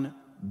one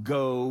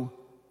go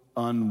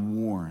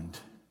unwarned.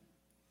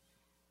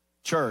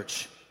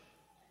 Church,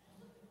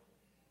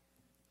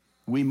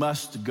 we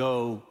must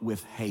go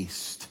with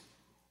haste.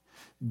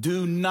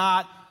 Do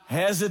not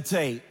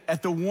hesitate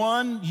at the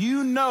one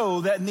you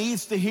know that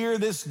needs to hear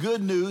this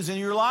good news in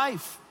your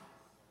life.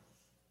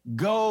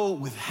 Go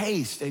with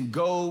haste and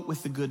go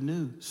with the good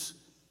news.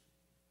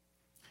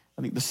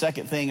 I think the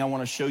second thing I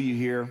want to show you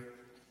here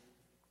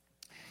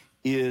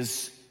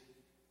is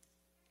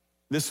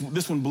this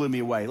one blew me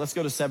away. Let's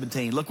go to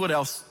 17. Look what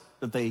else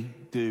that they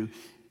do.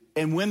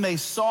 And when they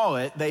saw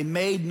it, they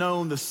made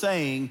known the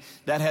saying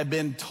that had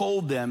been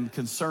told them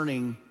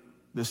concerning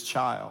this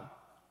child.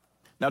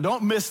 Now,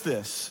 don't miss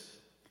this.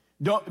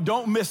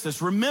 Don't miss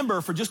this.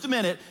 Remember, for just a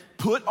minute,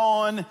 put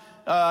on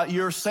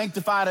your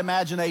sanctified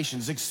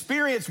imaginations.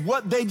 Experience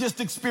what they just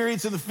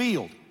experienced in the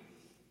field.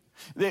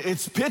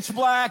 It's pitch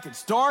black.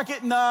 It's dark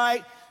at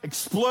night.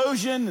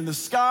 Explosion in the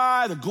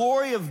sky. The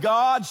glory of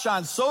God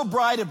shines so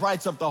bright it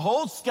brights up the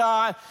whole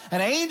sky. An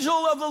angel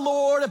of the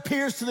Lord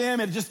appears to them.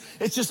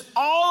 It's just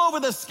all over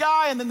the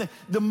sky. And then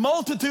the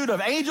multitude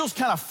of angels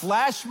kind of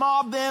flash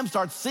mob them,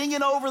 start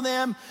singing over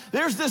them.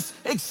 There's this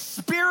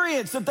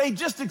experience that they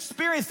just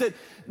experienced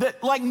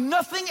that like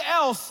nothing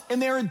else in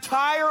their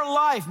entire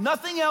life,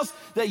 nothing else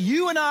that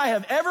you and I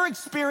have ever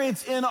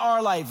experienced in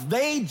our life.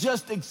 They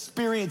just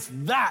experienced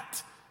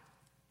that.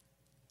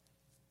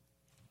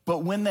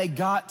 But when they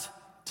got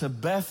to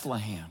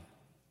Bethlehem,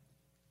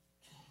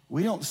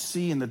 we don't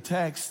see in the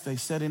text they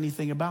said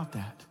anything about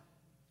that.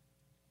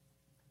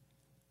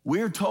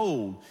 We're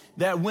told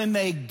that when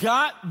they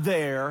got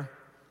there,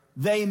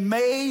 they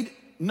made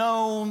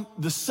known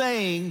the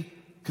saying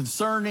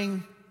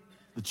concerning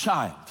the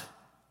child.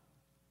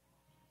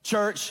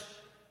 Church,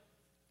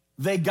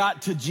 they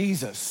got to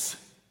Jesus.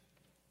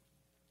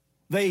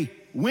 They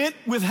went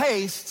with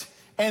haste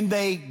and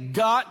they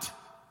got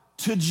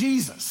to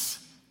Jesus.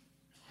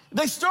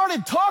 They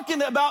started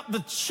talking about the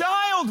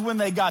child when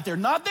they got there,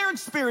 not their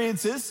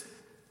experiences,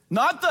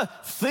 not the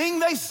thing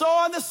they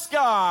saw in the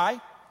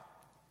sky.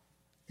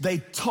 They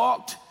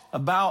talked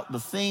about the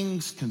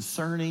things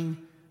concerning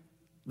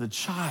the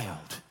child.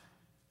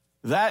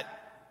 That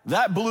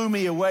That blew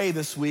me away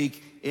this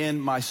week in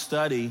my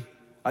study.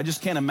 I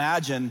just can't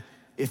imagine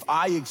if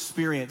I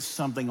experienced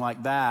something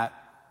like that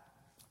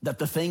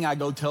the thing I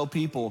go tell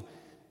people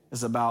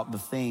is about the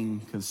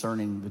thing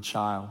concerning the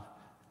child.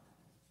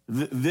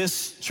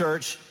 This,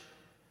 church,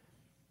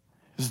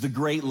 is the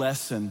great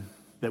lesson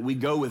that we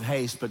go with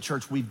haste, but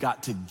church, we've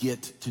got to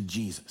get to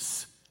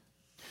Jesus.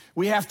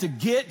 We have to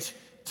get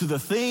to the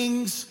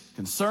things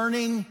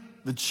concerning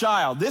the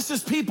child. This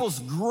is people's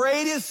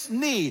greatest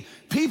need.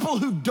 People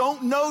who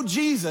don't know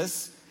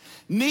Jesus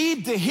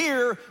need to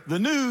hear the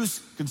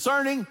news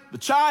concerning the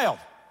child.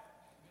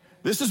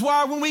 This is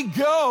why when we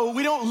go,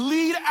 we don't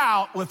lead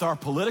out with our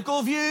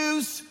political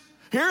views.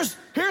 Here's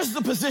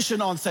the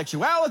position on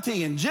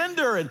sexuality and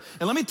gender, and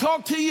let me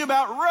talk to you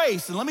about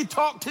race, and let me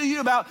talk to you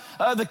about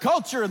the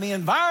culture and the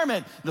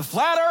environment, the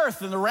flat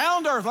earth and the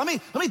round earth. Let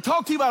me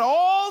talk to you about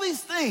all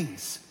these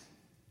things.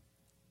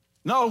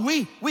 No,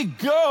 we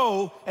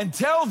go and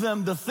tell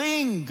them the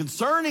thing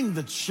concerning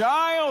the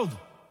child.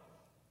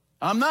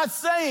 I'm not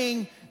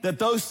saying that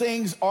those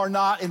things are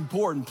not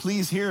important.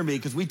 Please hear me,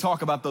 because we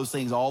talk about those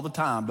things all the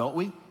time, don't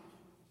we?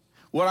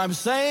 What I'm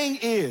saying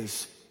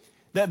is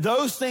that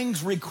those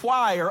things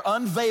require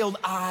unveiled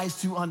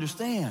eyes to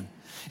understand.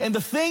 And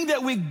the thing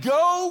that we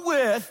go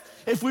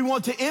with, if we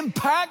want to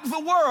impact the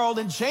world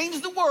and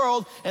change the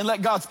world and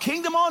let God's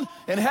kingdom on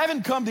and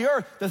heaven come to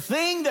earth, the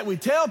thing that we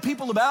tell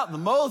people about the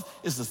most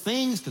is the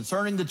things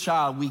concerning the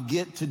child. We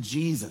get to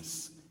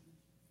Jesus.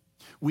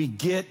 We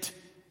get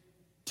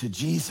to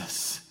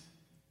Jesus.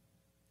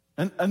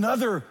 And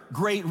another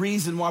great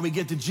reason why we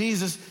get to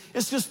Jesus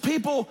is just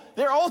people,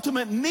 their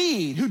ultimate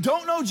need, who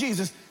don't know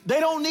Jesus, they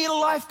don't need a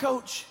life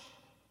coach.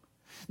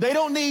 They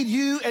don't need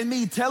you and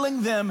me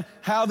telling them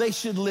how they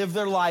should live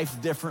their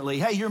life differently.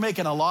 Hey, you're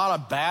making a lot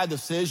of bad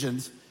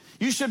decisions.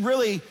 You should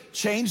really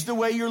change the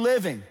way you're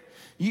living.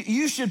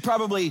 You should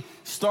probably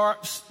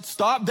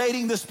stop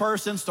dating this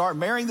person, start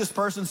marrying this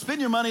person,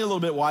 spend your money a little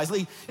bit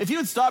wisely. If you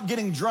would stop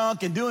getting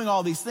drunk and doing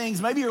all these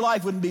things, maybe your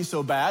life wouldn't be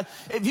so bad.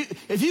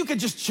 If you could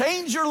just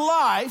change your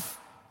life,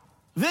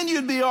 then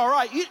you'd be all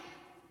right.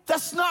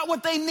 That's not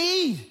what they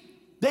need.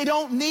 They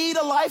don't need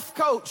a life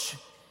coach.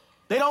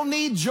 They don't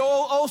need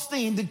Joel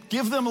Osteen to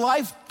give them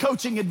life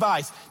coaching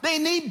advice. They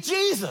need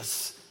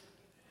Jesus.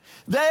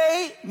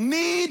 They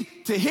need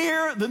to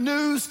hear the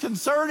news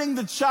concerning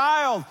the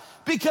child,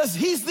 because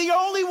he's the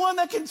only one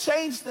that can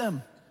change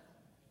them.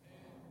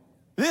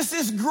 This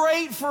is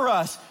great for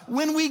us.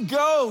 When we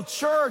go,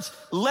 church,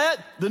 let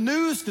the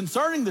news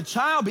concerning the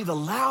child be the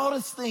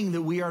loudest thing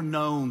that we are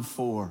known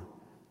for.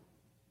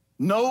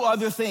 No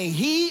other thing.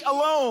 He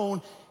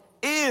alone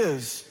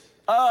is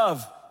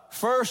of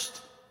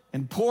first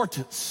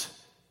importance.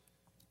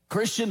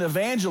 Christian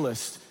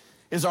evangelist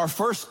is our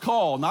first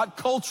call, not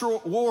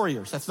cultural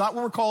warriors. That's not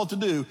what we're called to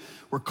do.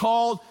 We're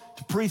called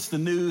to preach the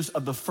news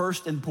of the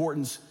first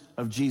importance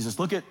of Jesus.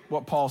 Look at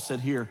what Paul said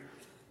here,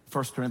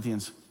 1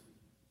 Corinthians.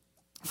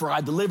 For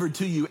I delivered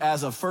to you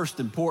as of first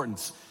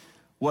importance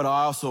what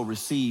I also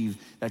received,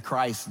 that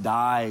Christ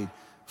died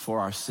for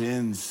our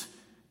sins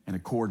in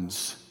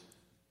accordance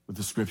with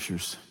the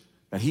scriptures,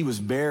 that he was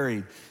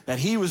buried, that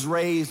he was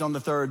raised on the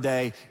third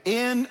day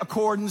in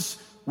accordance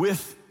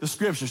with the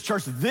scriptures.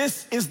 Church,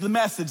 this is the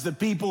message that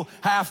people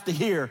have to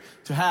hear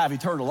to have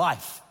eternal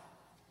life.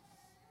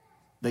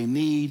 They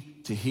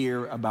need to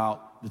hear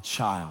about the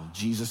child,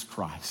 Jesus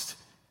Christ.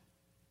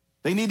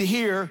 They need to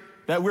hear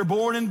that we're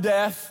born in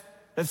death,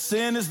 that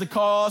sin is the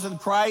cause and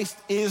Christ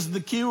is the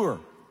cure.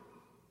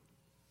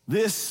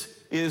 This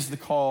is the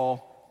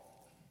call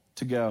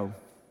to go.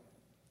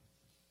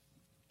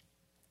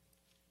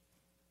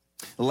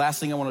 The last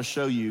thing I want to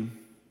show you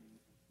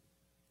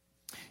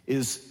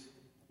is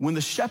when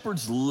the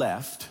shepherds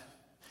left,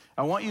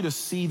 I want you to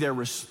see their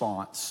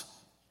response.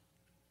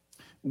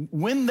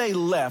 When they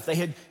left, they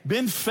had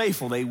been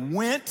faithful. They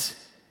went,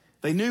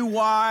 they knew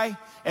why,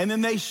 and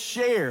then they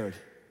shared.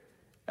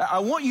 I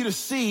want you to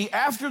see,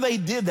 after they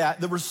did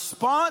that, the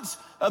response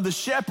of the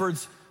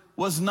shepherds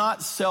was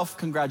not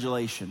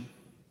self-congratulation.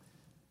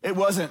 It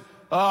wasn't,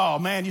 oh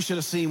man, you should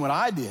have seen what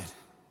I did.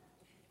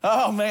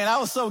 Oh man, I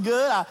was so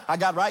good. I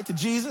got right to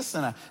Jesus,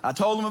 and I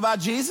told them about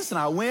Jesus, and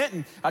I went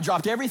and I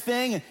dropped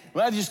everything, and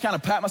I just kind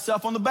of pat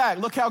myself on the back.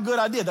 Look how good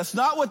I did. That's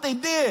not what they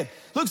did.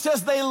 Luke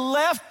says they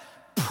left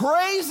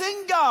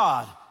praising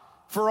God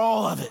for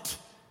all of it.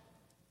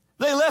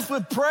 They left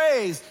with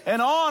praise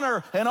and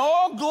honor and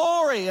all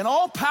glory and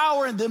all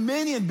power and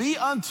dominion be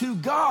unto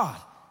God.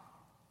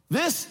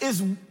 This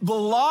is the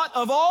lot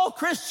of all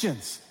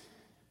Christians.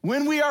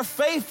 When we are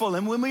faithful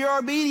and when we are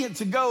obedient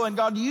to go and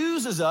God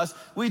uses us,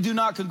 we do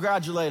not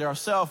congratulate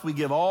ourselves. We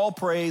give all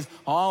praise,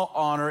 all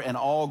honor, and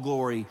all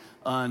glory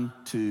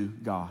unto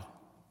God.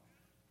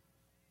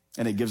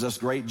 And it gives us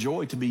great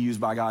joy to be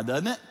used by God,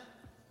 doesn't it?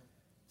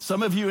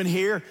 Some of you in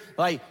here,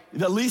 like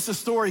the Lisa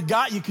story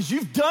got you because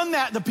you've done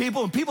that to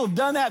people and people have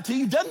done that to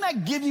you. Doesn't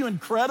that give you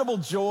incredible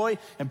joy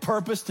and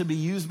purpose to be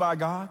used by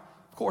God?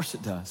 Of course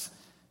it does.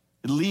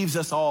 It leaves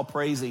us all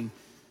praising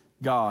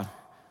God.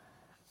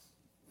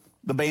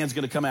 The band's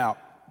going to come out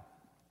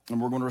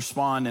And we're going to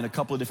respond in a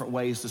couple of different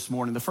ways this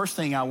morning. The first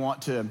thing I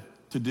want to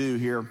do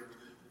here,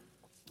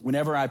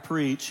 whenever I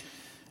preach,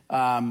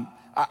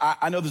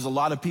 I know there's a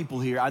lot of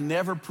people here. I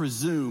never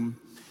presume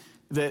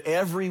that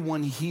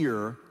everyone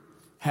here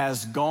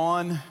has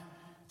gone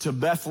to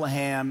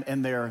Bethlehem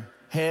in their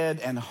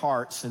head and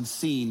hearts and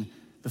seen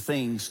the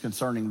things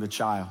concerning the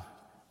child.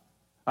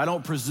 I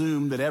don't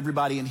presume that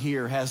everybody in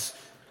here has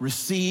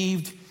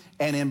received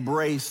and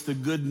embraced the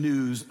good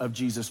news of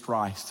Jesus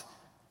Christ.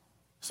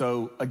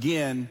 So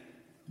again,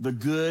 the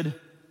good,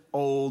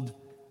 old,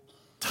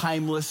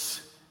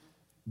 timeless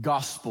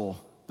gospel,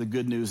 the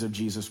good news of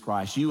Jesus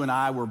Christ. You and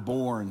I were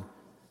born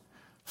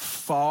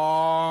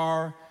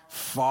far,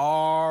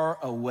 far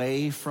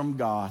away from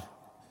God.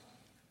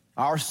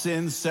 Our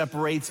sin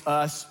separates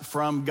us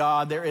from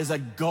God. There is a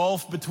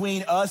gulf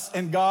between us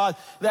and God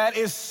that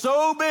is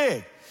so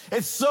big.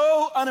 It's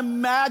so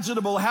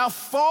unimaginable how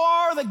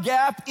far the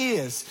gap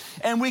is.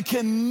 And we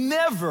can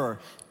never,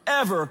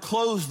 ever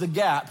close the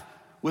gap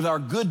with our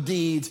good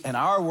deeds and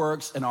our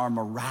works and our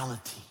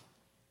morality.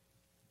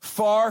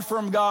 Far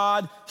from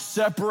God,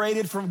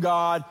 separated from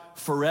God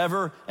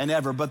forever and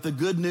ever. But the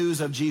good news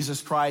of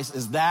Jesus Christ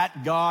is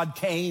that God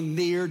came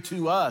near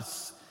to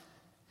us.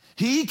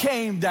 He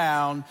came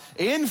down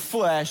in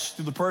flesh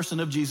through the person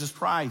of Jesus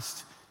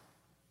Christ,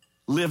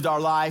 lived our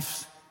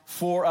lives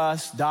for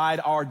us,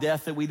 died our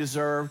death that we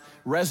deserve,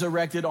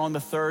 resurrected on the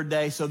third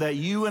day so that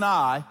you and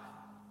I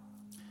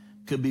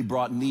could be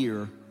brought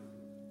near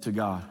to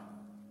God.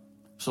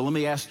 So let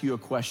me ask you a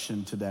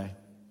question today.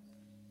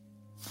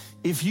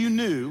 If you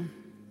knew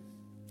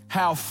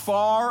how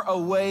far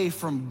away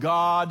from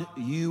God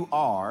you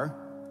are,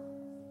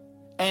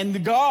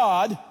 and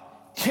God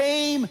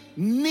came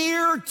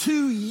near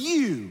to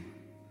you,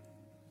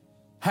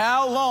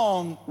 how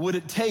long would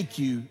it take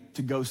you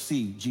to go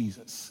see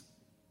Jesus?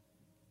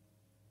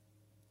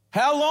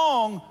 How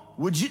long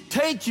would it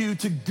take you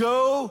to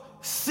go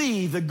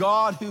see the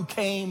God who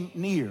came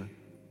near?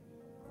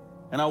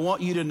 And I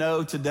want you to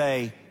know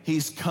today,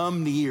 he's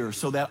come near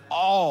so that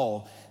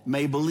all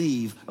may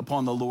believe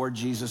upon the Lord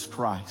Jesus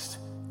Christ.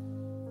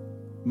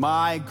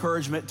 My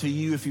encouragement to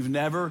you, if you've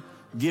never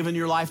given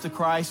your life to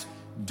Christ,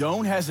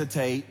 don't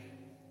hesitate.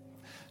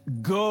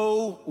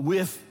 Go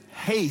with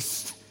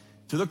haste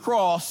to the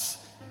cross.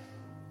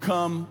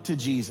 Come to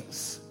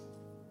Jesus.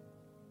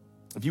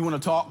 If you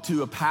want to talk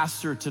to a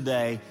pastor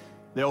today,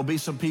 there will be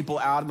some people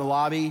out in the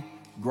lobby.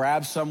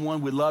 Grab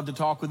someone. We'd love to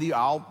talk with you.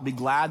 I'll be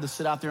glad to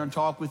sit out there and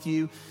talk with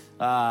you.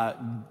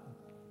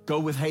 Go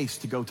with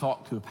haste to go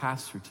talk to a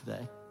pastor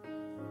today.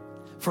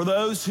 For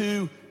those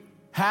who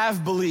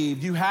have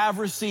believed, you have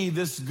received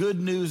this good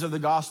news of the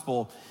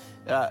gospel,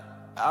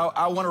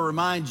 I want to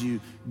remind you,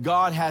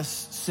 God has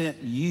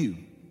sent you,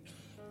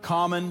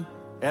 common,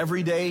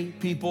 everyday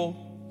people.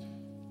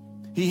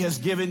 He has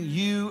given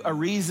you a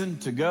reason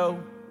to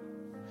go,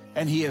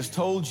 and he has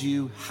told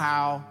you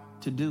how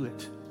to do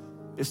it.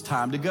 It's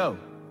time to go.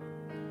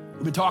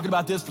 We've been talking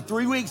about this for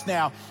 3 weeks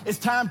now. It's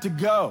time to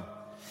go.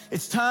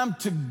 It's time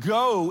to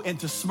go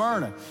into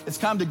Smyrna. It's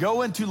time to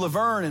go into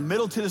Laverne and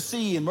Middle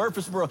Tennessee and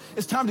Murfreesboro.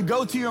 It's time to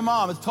go to your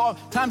mom. It's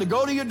time to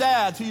go to your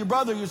dad, to your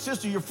brother, your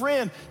sister, your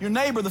friend, your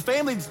neighbor, the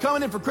family that's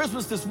coming in for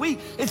Christmas this week.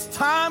 It's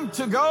time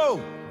to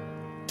go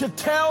to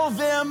tell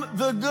them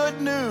the good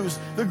news,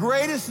 the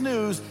greatest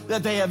news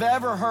that they have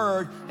ever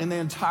heard in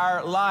their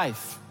entire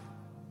life.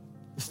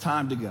 It's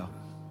time to go.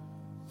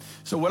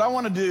 So what I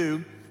want to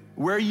do,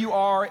 where you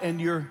are in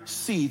your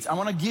seats, I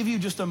want to give you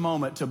just a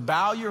moment to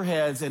bow your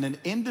heads in an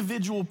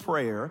individual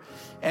prayer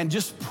and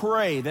just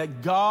pray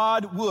that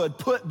God would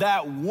put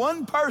that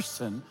one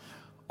person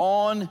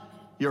on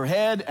your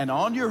head and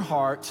on your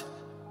heart.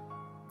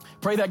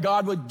 Pray that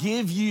God would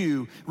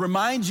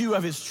remind you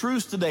of his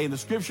truths today in the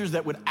scriptures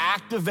that would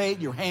activate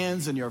your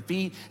hands and your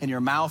feet and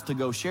your mouth to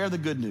go share the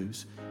good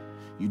news.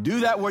 You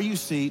do that where you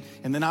sit,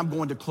 and then I'm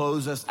going to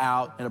close us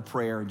out in a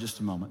prayer in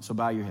just a moment. So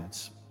bow your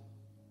heads.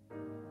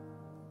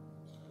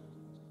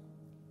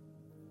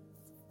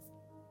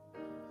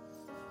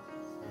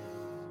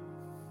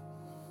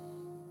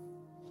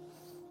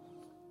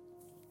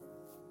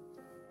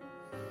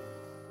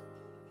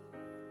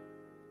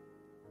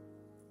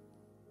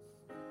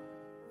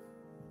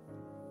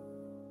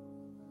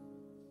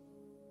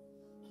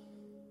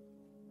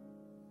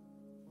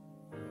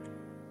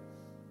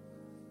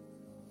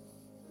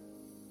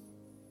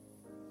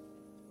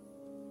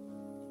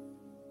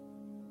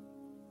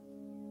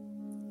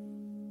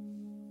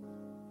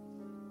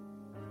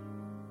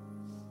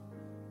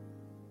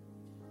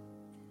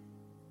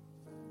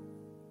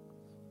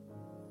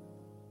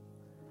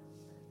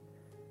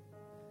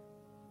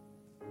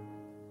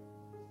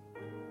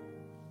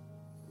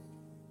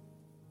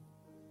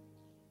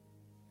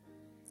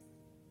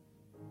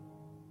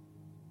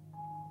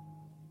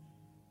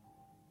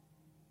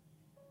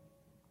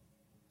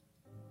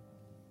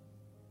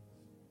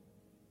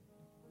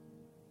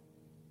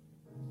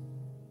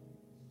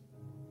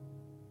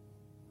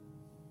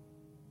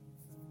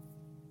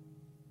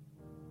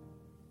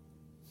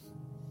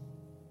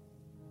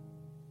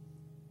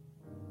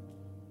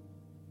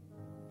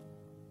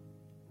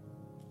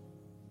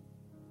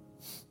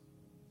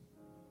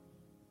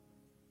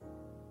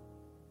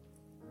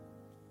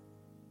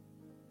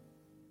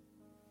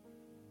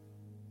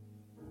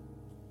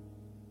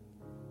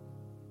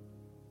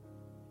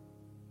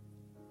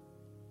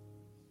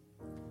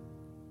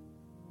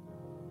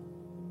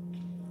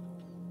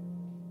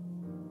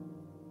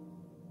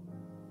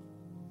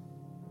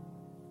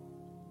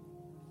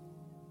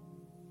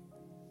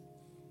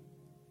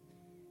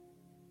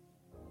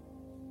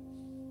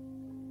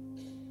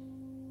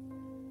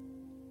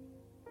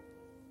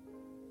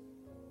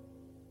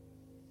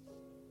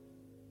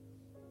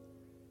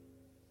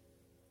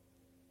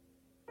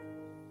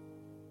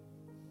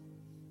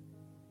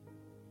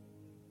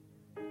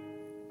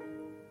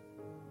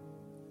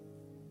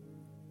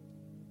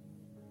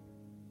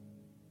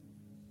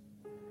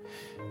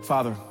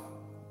 Father,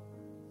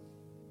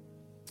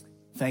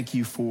 thank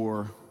you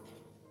for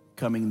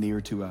coming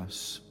near to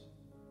us.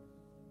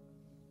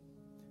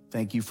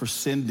 Thank you for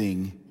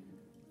sending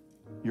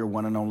your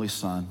one and only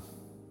Son.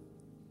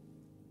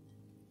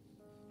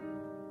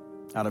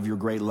 Out of your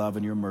great love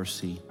and your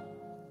mercy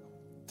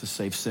to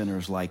save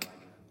sinners like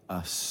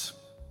us.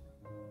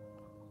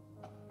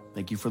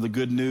 Thank you for the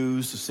good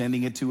news of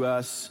sending it to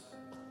us.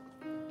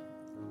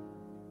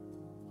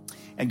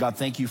 And God,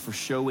 thank you for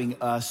showing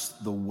us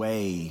the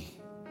way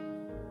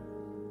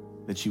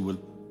that you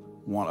would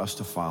want us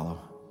to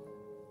follow.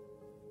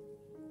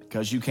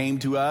 Because you came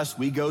to us,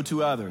 we go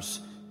to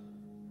others.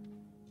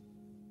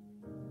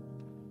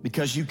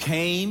 Because you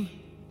came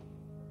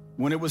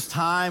when it was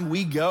time,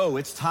 we go.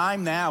 It's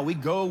time now. We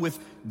go with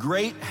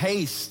great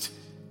haste.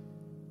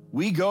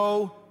 We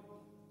go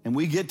and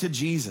we get to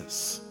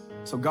Jesus.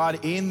 So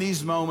God, in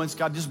these moments,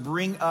 God, just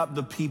bring up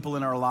the people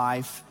in our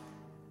life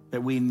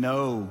that we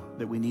know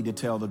that we need to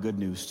tell the good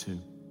news to.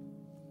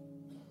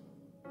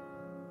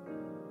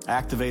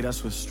 Activate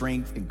us with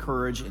strength and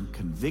courage and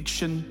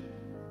conviction.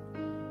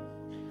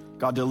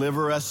 God,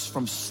 deliver us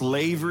from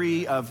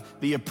slavery of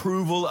the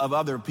approval of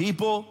other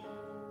people.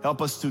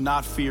 Help us to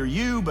not fear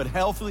you, but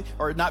healthily,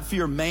 or not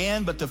fear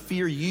man, but to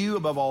fear you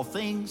above all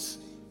things.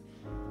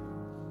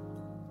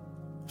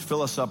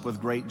 Fill us up with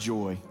great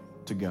joy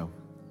to go.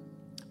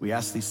 We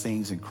ask these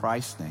things in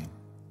Christ's name.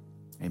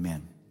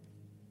 Amen.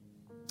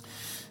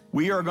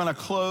 We are going to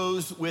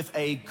close with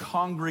a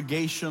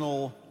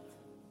congregational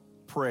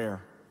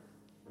prayer.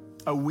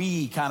 A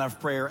we kind of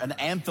prayer, an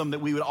anthem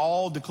that we would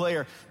all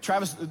declare.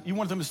 Travis, you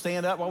want them to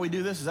stand up while we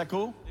do this? Is that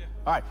cool? Yeah.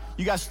 All right,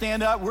 you guys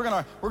stand up. We're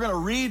gonna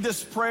read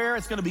this prayer.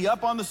 It's gonna be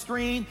up on the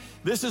screen.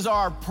 This is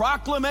our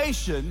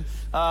proclamation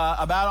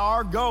about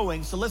our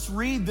going. So let's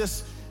read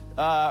this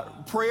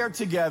prayer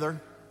together.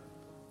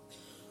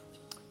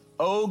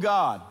 O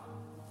God,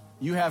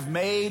 you have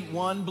made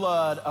one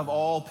blood of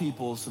all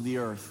peoples of the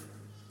earth,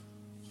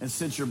 and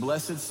sent your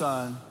blessed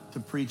Son to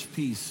preach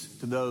peace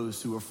to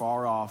those who are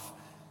far off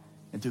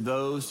and to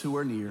those who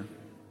are near.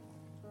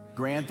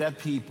 Grant that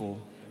people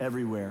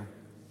everywhere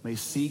may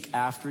seek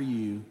after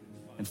you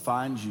and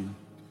find you.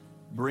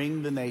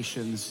 Bring the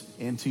nations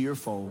into your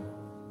fold.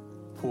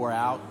 Pour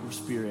out your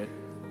Spirit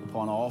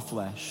upon all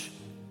flesh,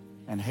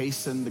 and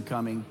hasten the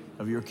coming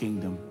of your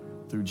kingdom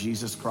through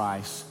Jesus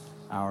Christ,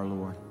 our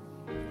Lord.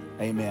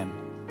 Amen.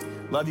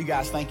 Love you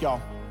guys. Thank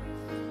y'all.